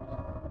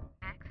worse.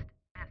 next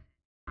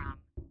message from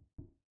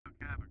Chuck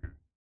Habiger,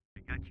 I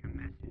got your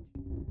message.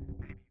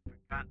 Maybe you've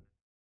forgotten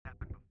this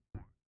happened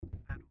before.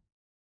 Settle.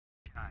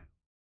 Child.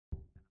 And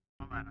the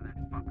fallout of that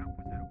fuck up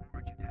was that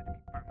origin had to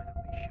be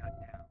permanently shut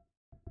down.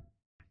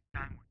 This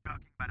time we're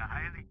talking about a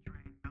highly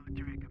trained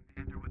military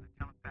commander with a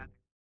telepathic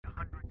to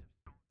hundreds of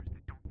soldiers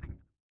that don't think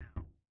for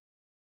themselves.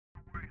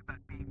 Don't worry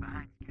about being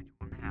behind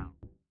schedule now.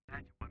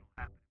 Imagine what'll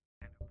happen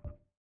if we end up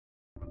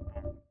with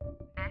a boom.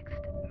 next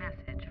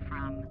message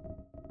from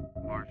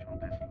Marshal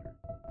Disler.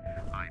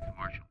 Hi, it's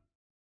Marshal.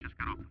 Just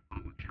got off the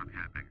phone with Chuck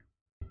Habiger.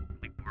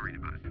 Really worried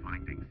about his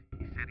findings.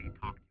 He said he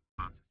talked to you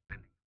about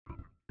suspending the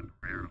program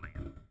temporarily,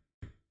 and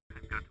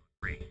I've got to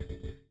agree.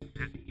 If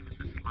there's even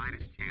the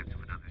slightest chance of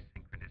another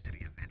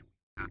synchronicity event,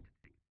 we've got to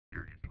take it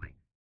seriously.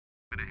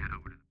 I'm gonna head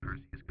over to the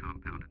Perseus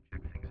compound and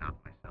check things out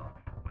myself.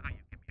 Why don't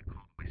you give me a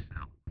call to my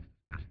cell?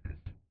 Let's discuss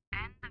this.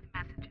 end of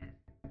messages.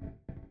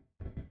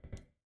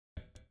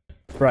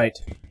 Right.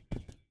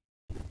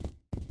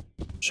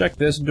 Check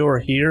this door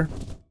here.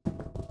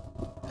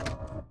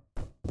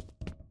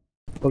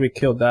 Probably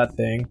killed that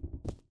thing.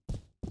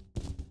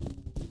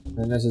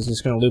 And this is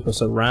just gonna loop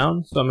us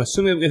around. So I'm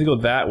assuming we have to go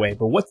that way.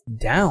 But what's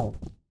down?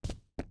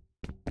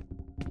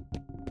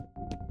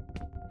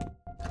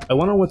 I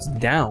wonder what's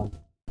down.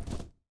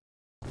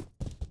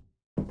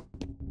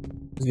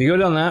 If you go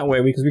down that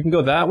way, because we can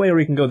go that way or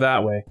we can go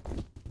that way.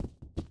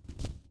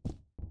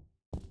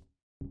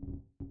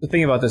 The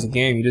thing about this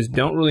game, you just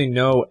don't really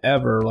know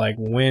ever, like,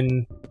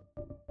 when...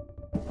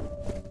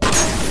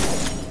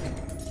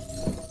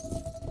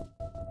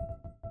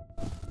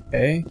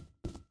 Okay.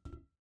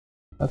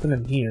 Nothing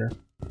in here.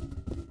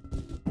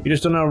 You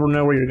just don't ever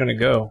know where you're gonna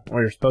go,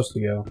 or you're supposed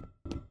to go.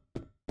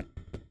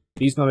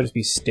 These might just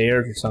be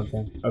stairs or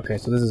something. Okay,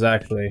 so this is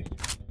actually...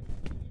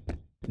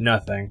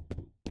 nothing.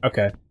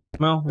 Okay.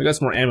 Well, we got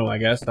some more ammo, I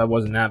guess. That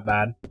wasn't that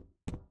bad.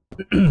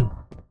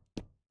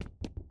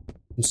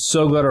 I'm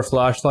so glad our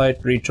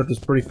flashlight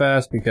recharges pretty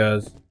fast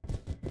because...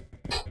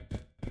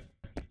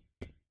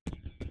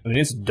 I mean,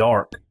 it's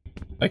dark.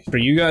 Like, for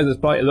you guys, it's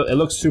probably... It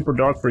looks super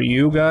dark for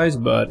you guys,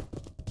 but...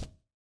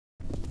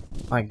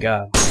 My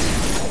god.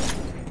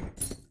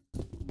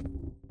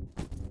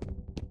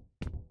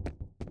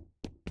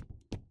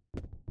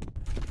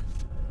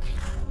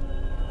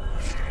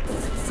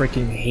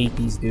 Freaking hate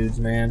these dudes,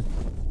 man.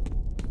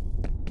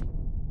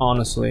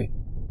 Honestly.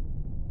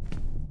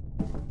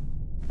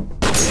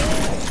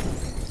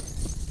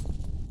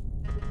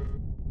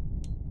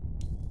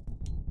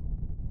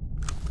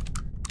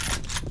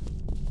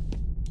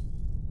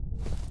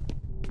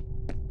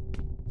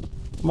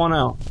 Come on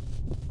out.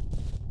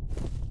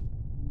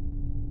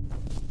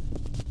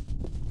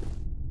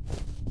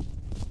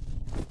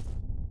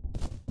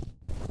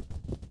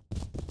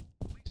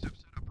 Police have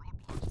set up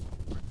roadblocks.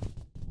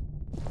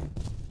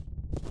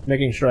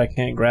 Making sure I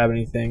can't grab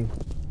anything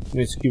in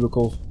these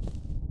cubicles.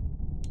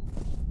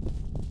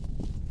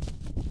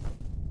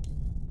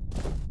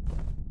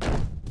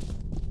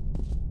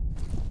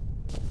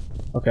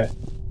 Okay.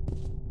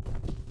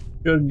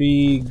 Should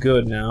be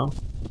good now.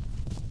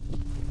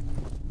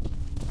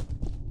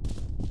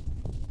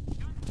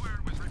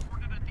 Gunfire was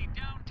reported at the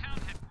downtown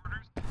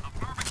headquarters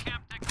of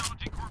Camp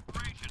Technology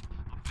Corporation,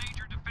 a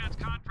major defense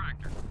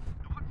contractor.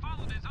 Now, what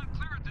followed is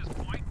unclear at this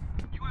point.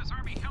 U.S.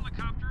 Army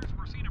helicopters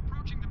were seen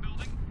approaching the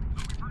building,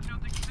 but we've heard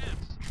nothing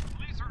since.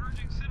 Police are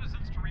urging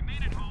citizens to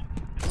remain at home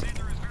and say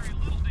there is very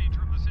little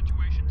danger of the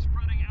situation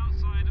spreading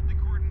outside of the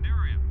cordoned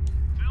area.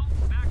 Phil,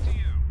 back to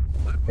you.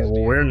 Okay,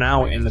 well we're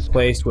now in the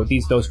place where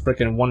those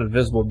frickin' one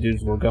invisible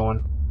dudes were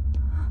going.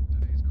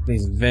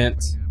 These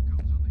vents.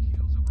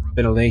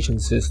 Ventilation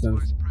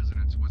systems. Vice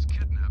President was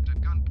kidnapped at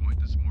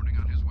gunpoint this morning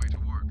on his way to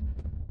work.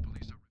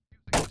 Police are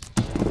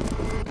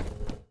refusing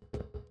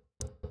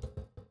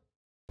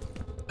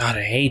to... God,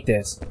 I hate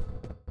this.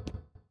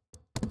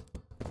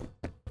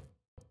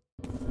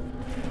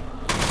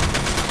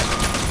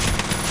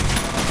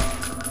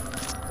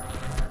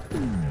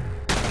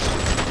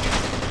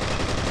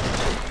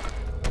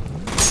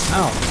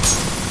 Ow.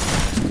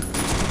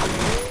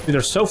 Dude,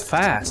 they're so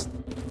fast.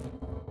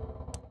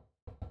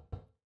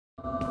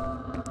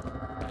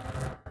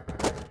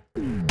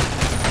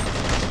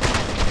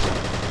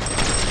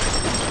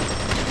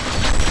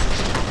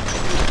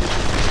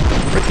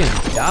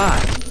 Freaking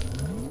die.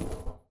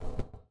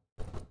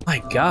 My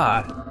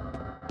god.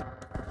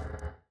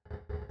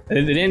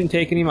 They didn't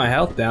take any of my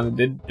health down.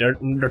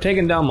 They're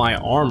taking down my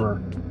armor.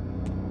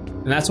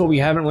 And that's what we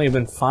haven't really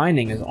been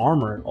finding is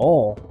armor at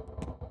all.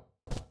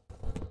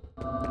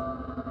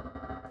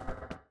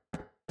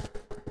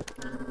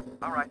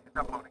 Alright, it's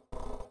uploading.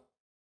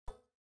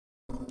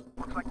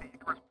 Looks like the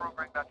Icarus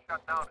program got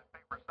shut down in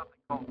favor of something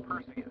called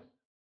Perseus.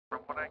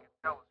 From what I can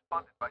tell, it's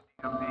funded by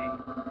DoD. I'm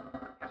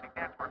guessing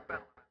that's where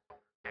Federal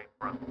soldiers came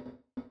from.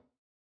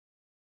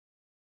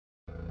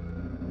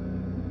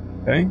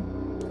 Okay.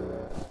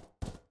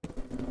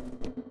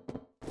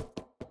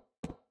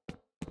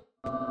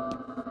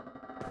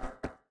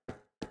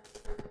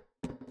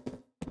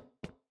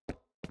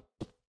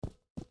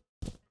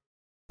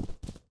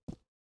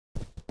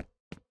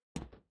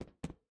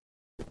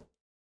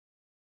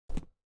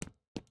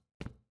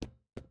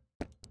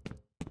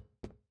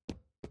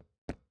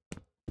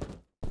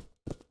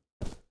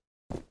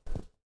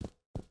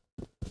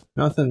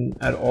 Nothing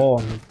at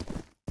all.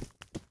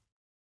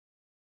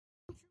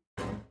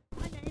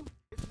 My name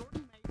is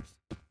Norton Mapes.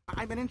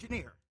 I'm an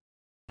engineer.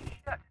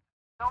 Shit,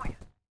 Tony,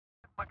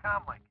 it's my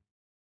comlink.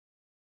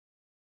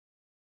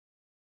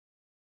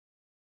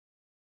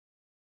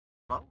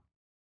 Hello?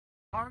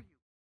 How are you?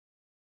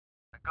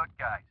 The good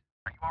guys.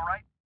 Are you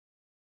alright?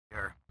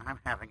 Sure. I'm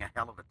having a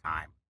hell of a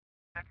time.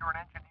 Think you're an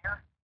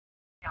engineer?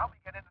 Can you help me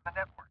get into the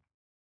network?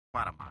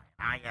 What am I,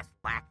 an IS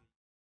lackey?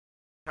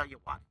 Tell you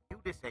what, you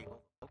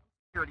disable the local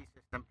security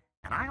system,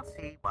 and I'll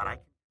see what I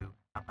can do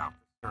about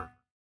the server.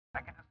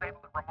 I can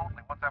disable it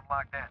remotely once I'm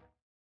logged in.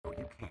 No,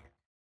 you can't.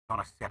 It's on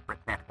a separate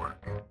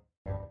network.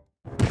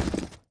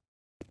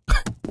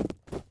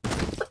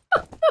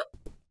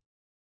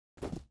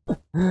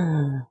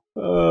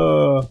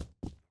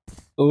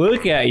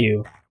 Look at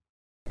you.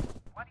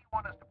 Why do you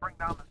want us to bring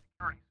down the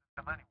security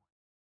system anyway?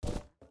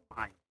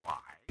 Why?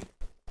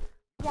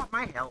 You want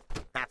my help?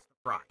 That's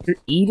the price. You're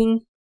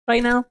eating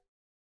right now?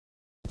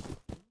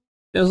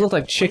 Those look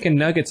like chicken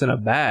nuggets in a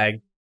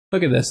bag.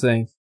 Look at this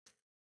thing.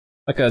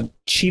 Like a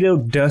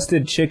Cheeto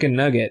dusted chicken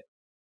nugget.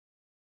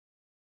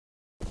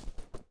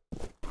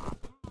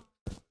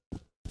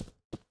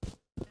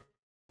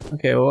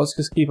 Okay, well let's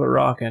just keep it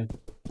rocking.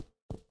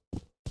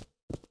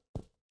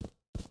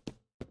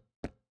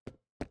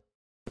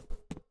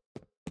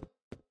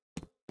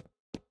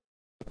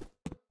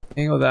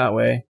 Can't go that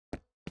way.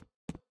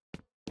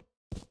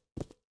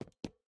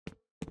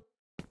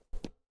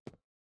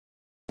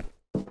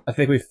 I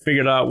think we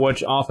figured out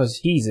which office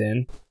he's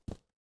in.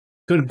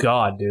 Good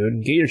God,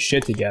 dude. Get your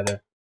shit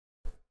together.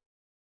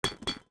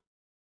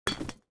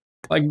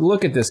 Like,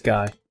 look at this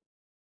guy.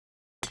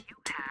 You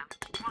have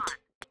one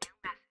new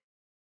message.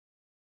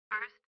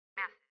 First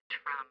message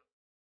from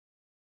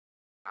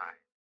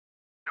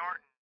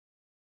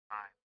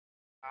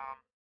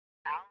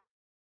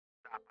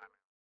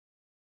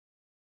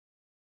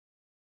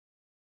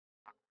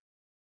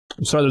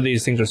I'm sorry that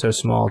these things are so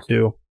small,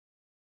 too.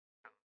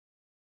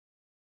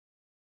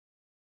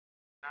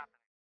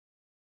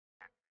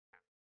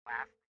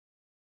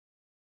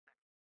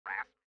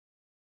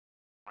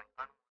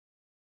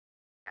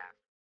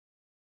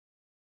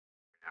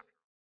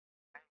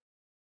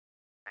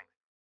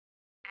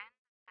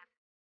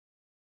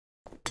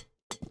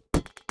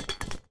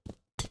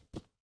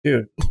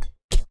 Dude,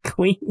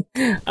 clean.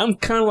 I'm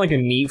kind of like a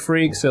neat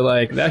freak, so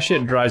like that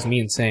shit drives me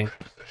insane.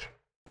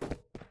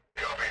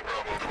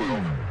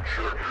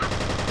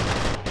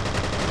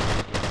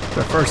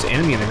 Our first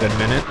enemy in a good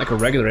minute, like a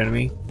regular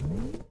enemy.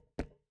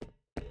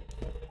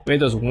 We had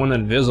those one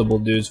invisible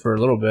dudes for a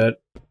little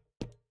bit.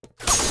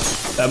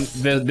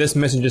 This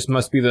mission just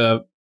must be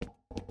to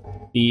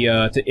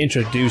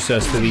introduce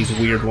us to these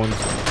weird ones.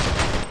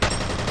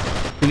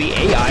 The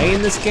AI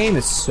in this game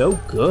is so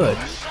good.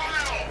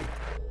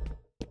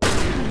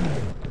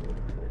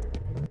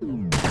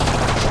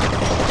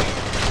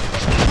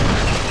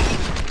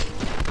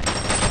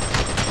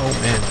 Oh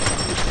man.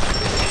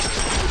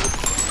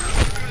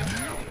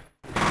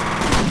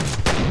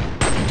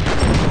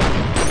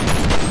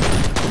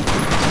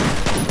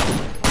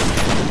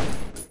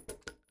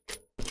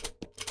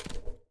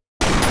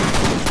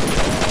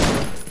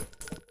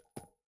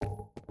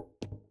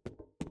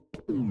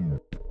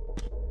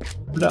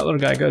 Where'd that little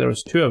guy go? There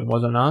was two of them,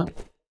 was it not?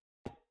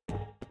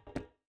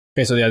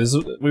 Okay, so yeah,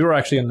 we were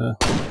actually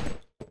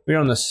we're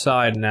on the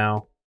side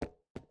now.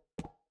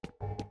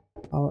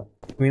 Oh,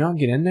 can we not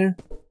get in there?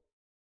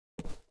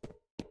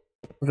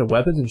 There's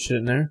weapons and shit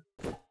in there.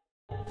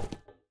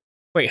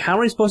 Wait, how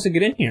are we supposed to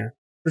get in here?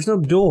 There's no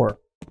door.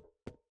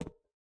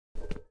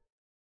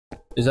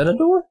 Is that a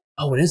door?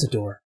 Oh, it is a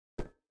door.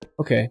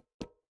 Okay.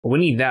 Well, we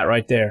need that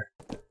right there.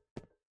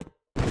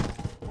 He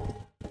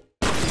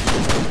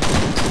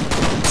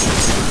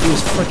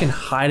was freaking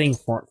hiding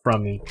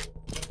from me.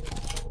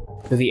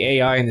 But the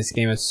AI in this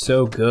game is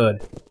so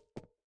good.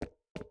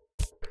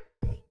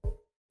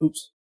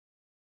 Oops.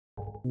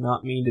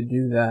 Not mean to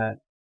do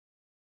that.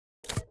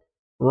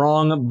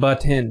 Wrong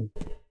button.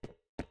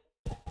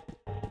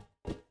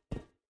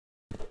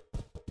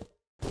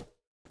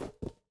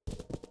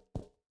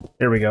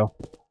 There we go.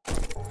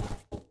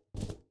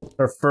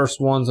 Our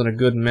first one's in a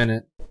good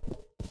minute.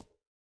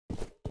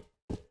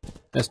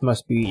 This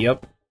must be,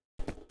 yep.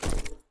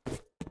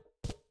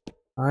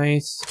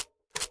 Nice.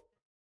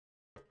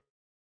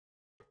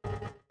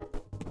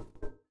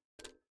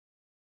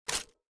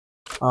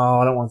 Oh,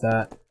 I don't want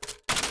that.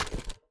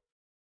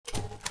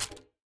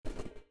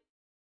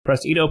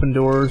 Press E to open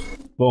doors.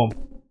 Boom.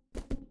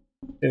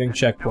 Hitting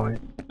checkpoint.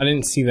 I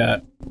didn't see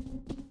that.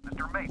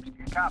 Mr. Mapes, do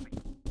you copy?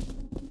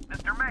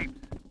 Mr. Mapes!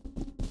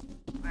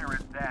 There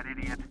is that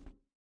idiot.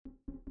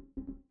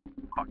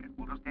 Fuck it,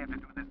 we'll just have to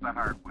do this the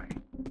hard way.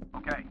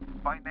 Okay,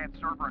 find that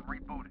server and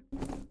reboot it.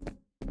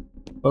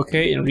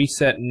 Okay, and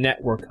reset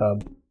network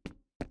hub.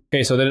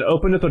 Okay, so then it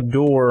opened up a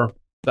door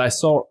that I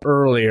saw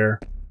earlier.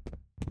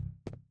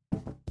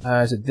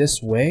 Is it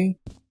this way?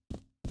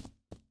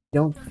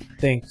 Don't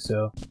think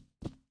so.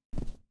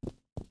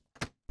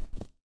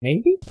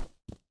 Maybe?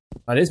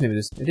 Oh, it is maybe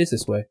this. It is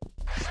this way.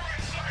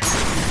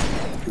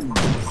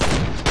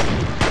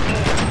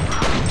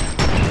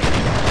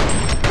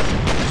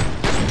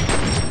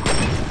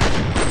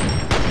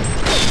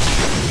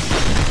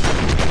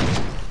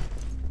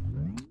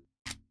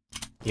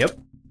 Yep.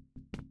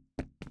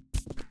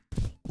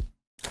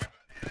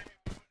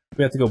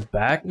 We have to go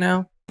back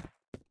now?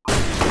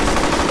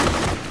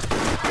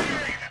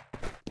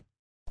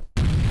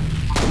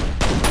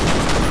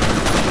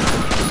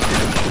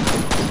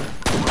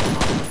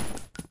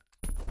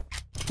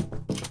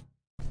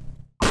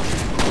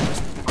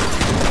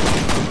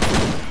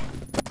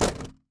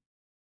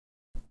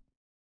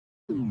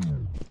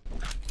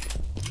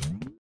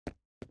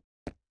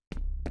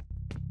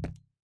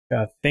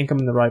 I think I'm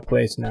in the right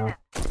place now. We're on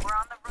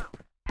the roof,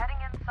 heading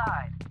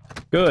inside.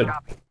 Good.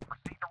 Copy.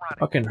 Proceed to run it.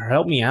 Fucking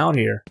help me out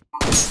here.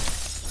 Okay,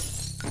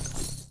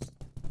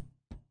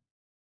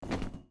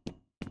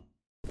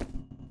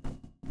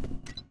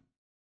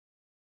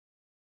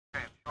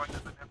 I'm showing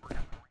that the network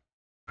has been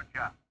reached. Good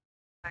job.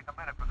 Take a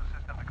minute for the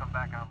system to come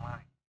back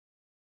online.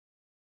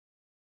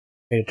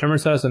 Okay, determine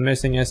status of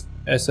missing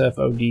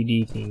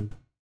SFODD team.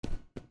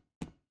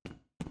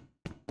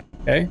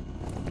 Okay.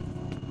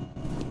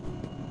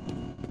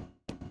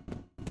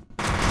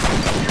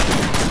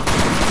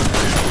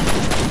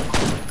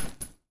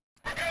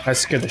 That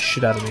scared the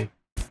shit out of me.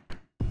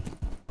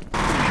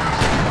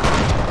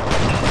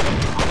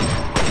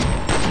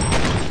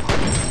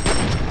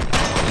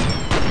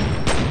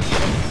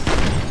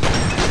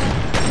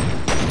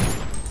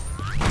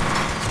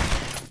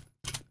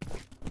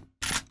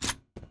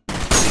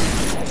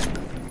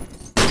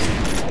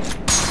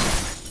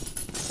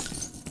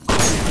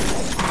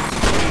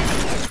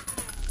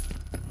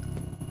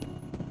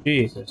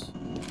 Jesus.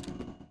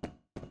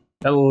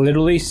 That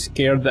literally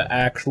scared the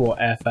actual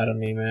F out of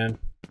me, man.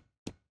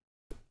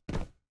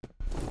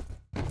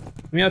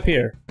 Get me up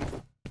here.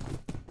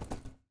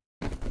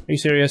 Are you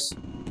serious?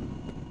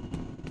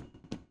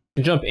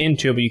 You can jump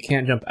into it, but you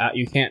can't jump out.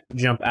 You can't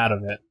jump out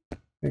of it.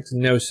 Makes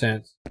no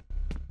sense.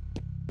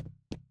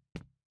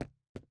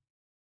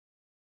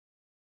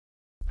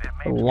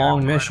 A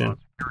long mission.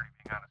 I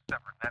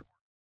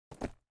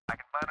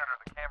can monitor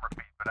the camera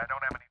feed, but I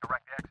don't have any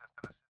direct access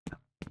to the system.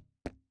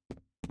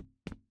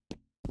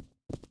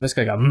 This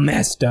guy got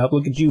messed up.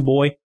 Look at you,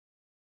 boy.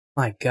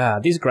 My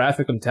God, these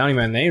graphics, I'm telling you,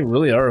 man, they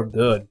really are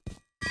good.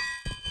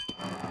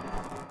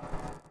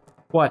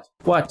 What?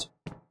 What?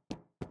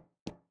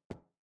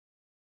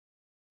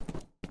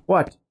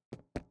 What?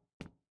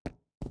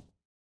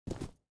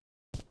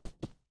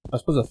 I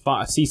was supposed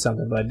to see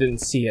something, but I didn't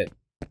see it.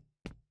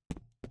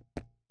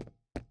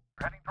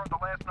 We're heading toward the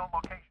last known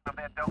location of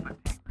that Delta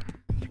team.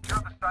 Secure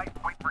the site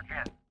and wait for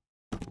Jen.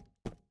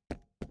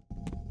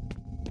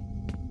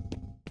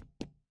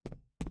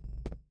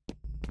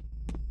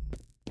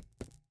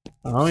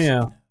 Oh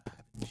yeah.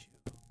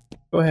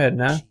 Go ahead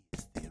now.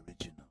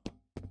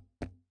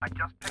 I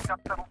just picked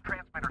up settled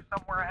transmitter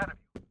somewhere ahead of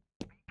you.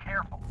 Be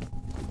careful.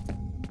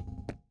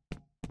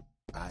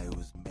 I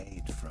was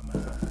made from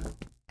her,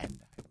 and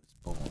I was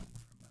born from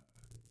her.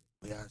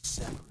 We are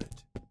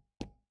separate,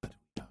 but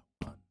we are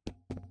one.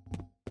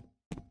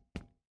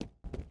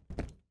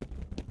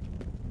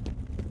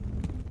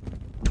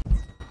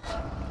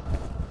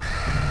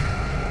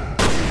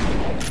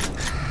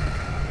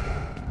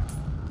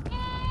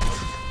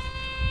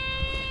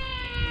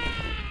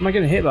 What am I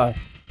getting hit by?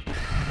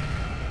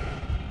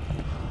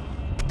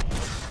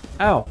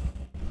 Ow.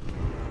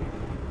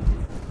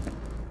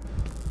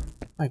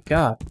 My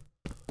God.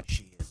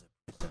 She is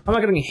a How am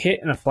I getting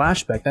hit in a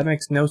flashback? That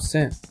makes no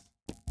sense.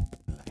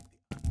 like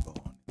the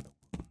unborn in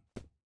the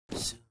womb.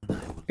 Soon I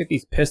will Get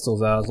these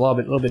pistols out. It's a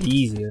little bit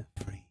easier.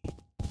 be free.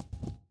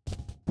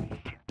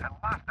 Shit, I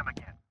lost him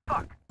again.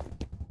 Fuck.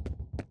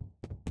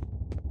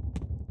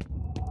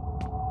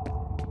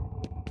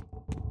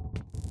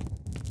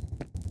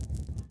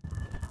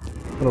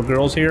 Little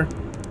girls here.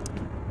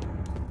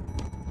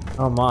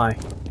 Oh my. My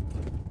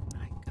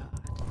God.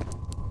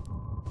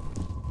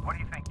 What do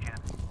you think, Jen?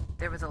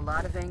 There was a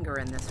lot of anger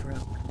in this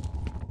room.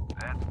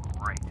 That's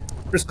great.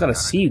 Just gotta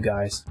see you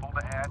guys. Full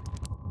to add?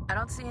 I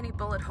don't see any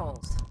bullet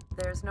holes.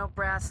 There's no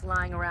brass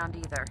lying around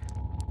either.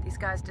 These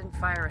guys didn't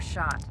fire a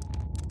shot.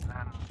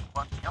 Then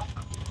what killed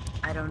them?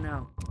 I don't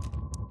know.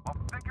 Well,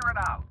 figure it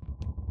out.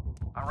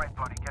 All right,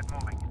 buddy, get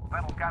moving.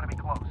 Vettel's gotta be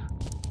close.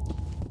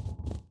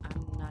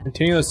 I'm not...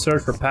 Continue the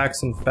search for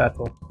Paxton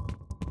Fettel.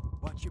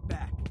 Watch your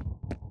back.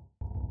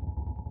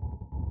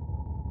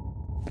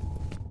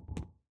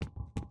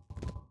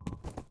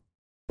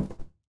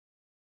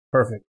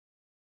 Perfect.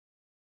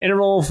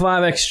 Interval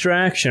 5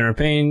 extraction.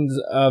 Remains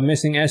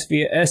missing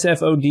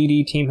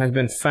SFODD team has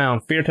been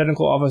found. FEAR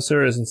technical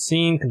officer is in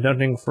scene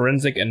conducting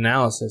forensic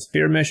analysis.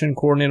 FEAR mission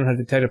coordinator has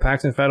detected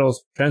Paxton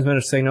Fettel's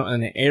transmitter signal in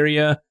the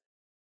area.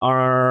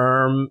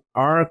 Armacum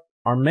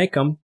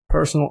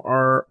personnel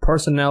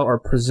are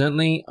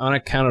presently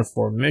unaccounted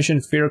for.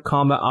 Mission FEAR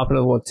combat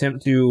operative will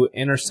attempt to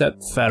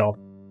intercept Fettel.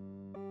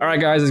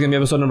 Alright guys, this is going to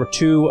be episode number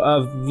 2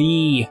 of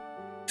the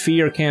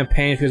FEAR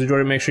campaign. If you guys enjoyed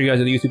it, make sure you guys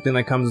do the YouTube thing,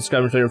 like, comment,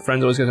 subscribe, and tell your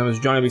friends. Always, guys, my name is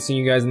Johnny. I'll be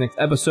seeing you guys in the next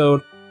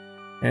episode.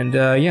 And,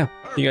 yeah,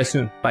 see you guys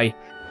soon. Bye.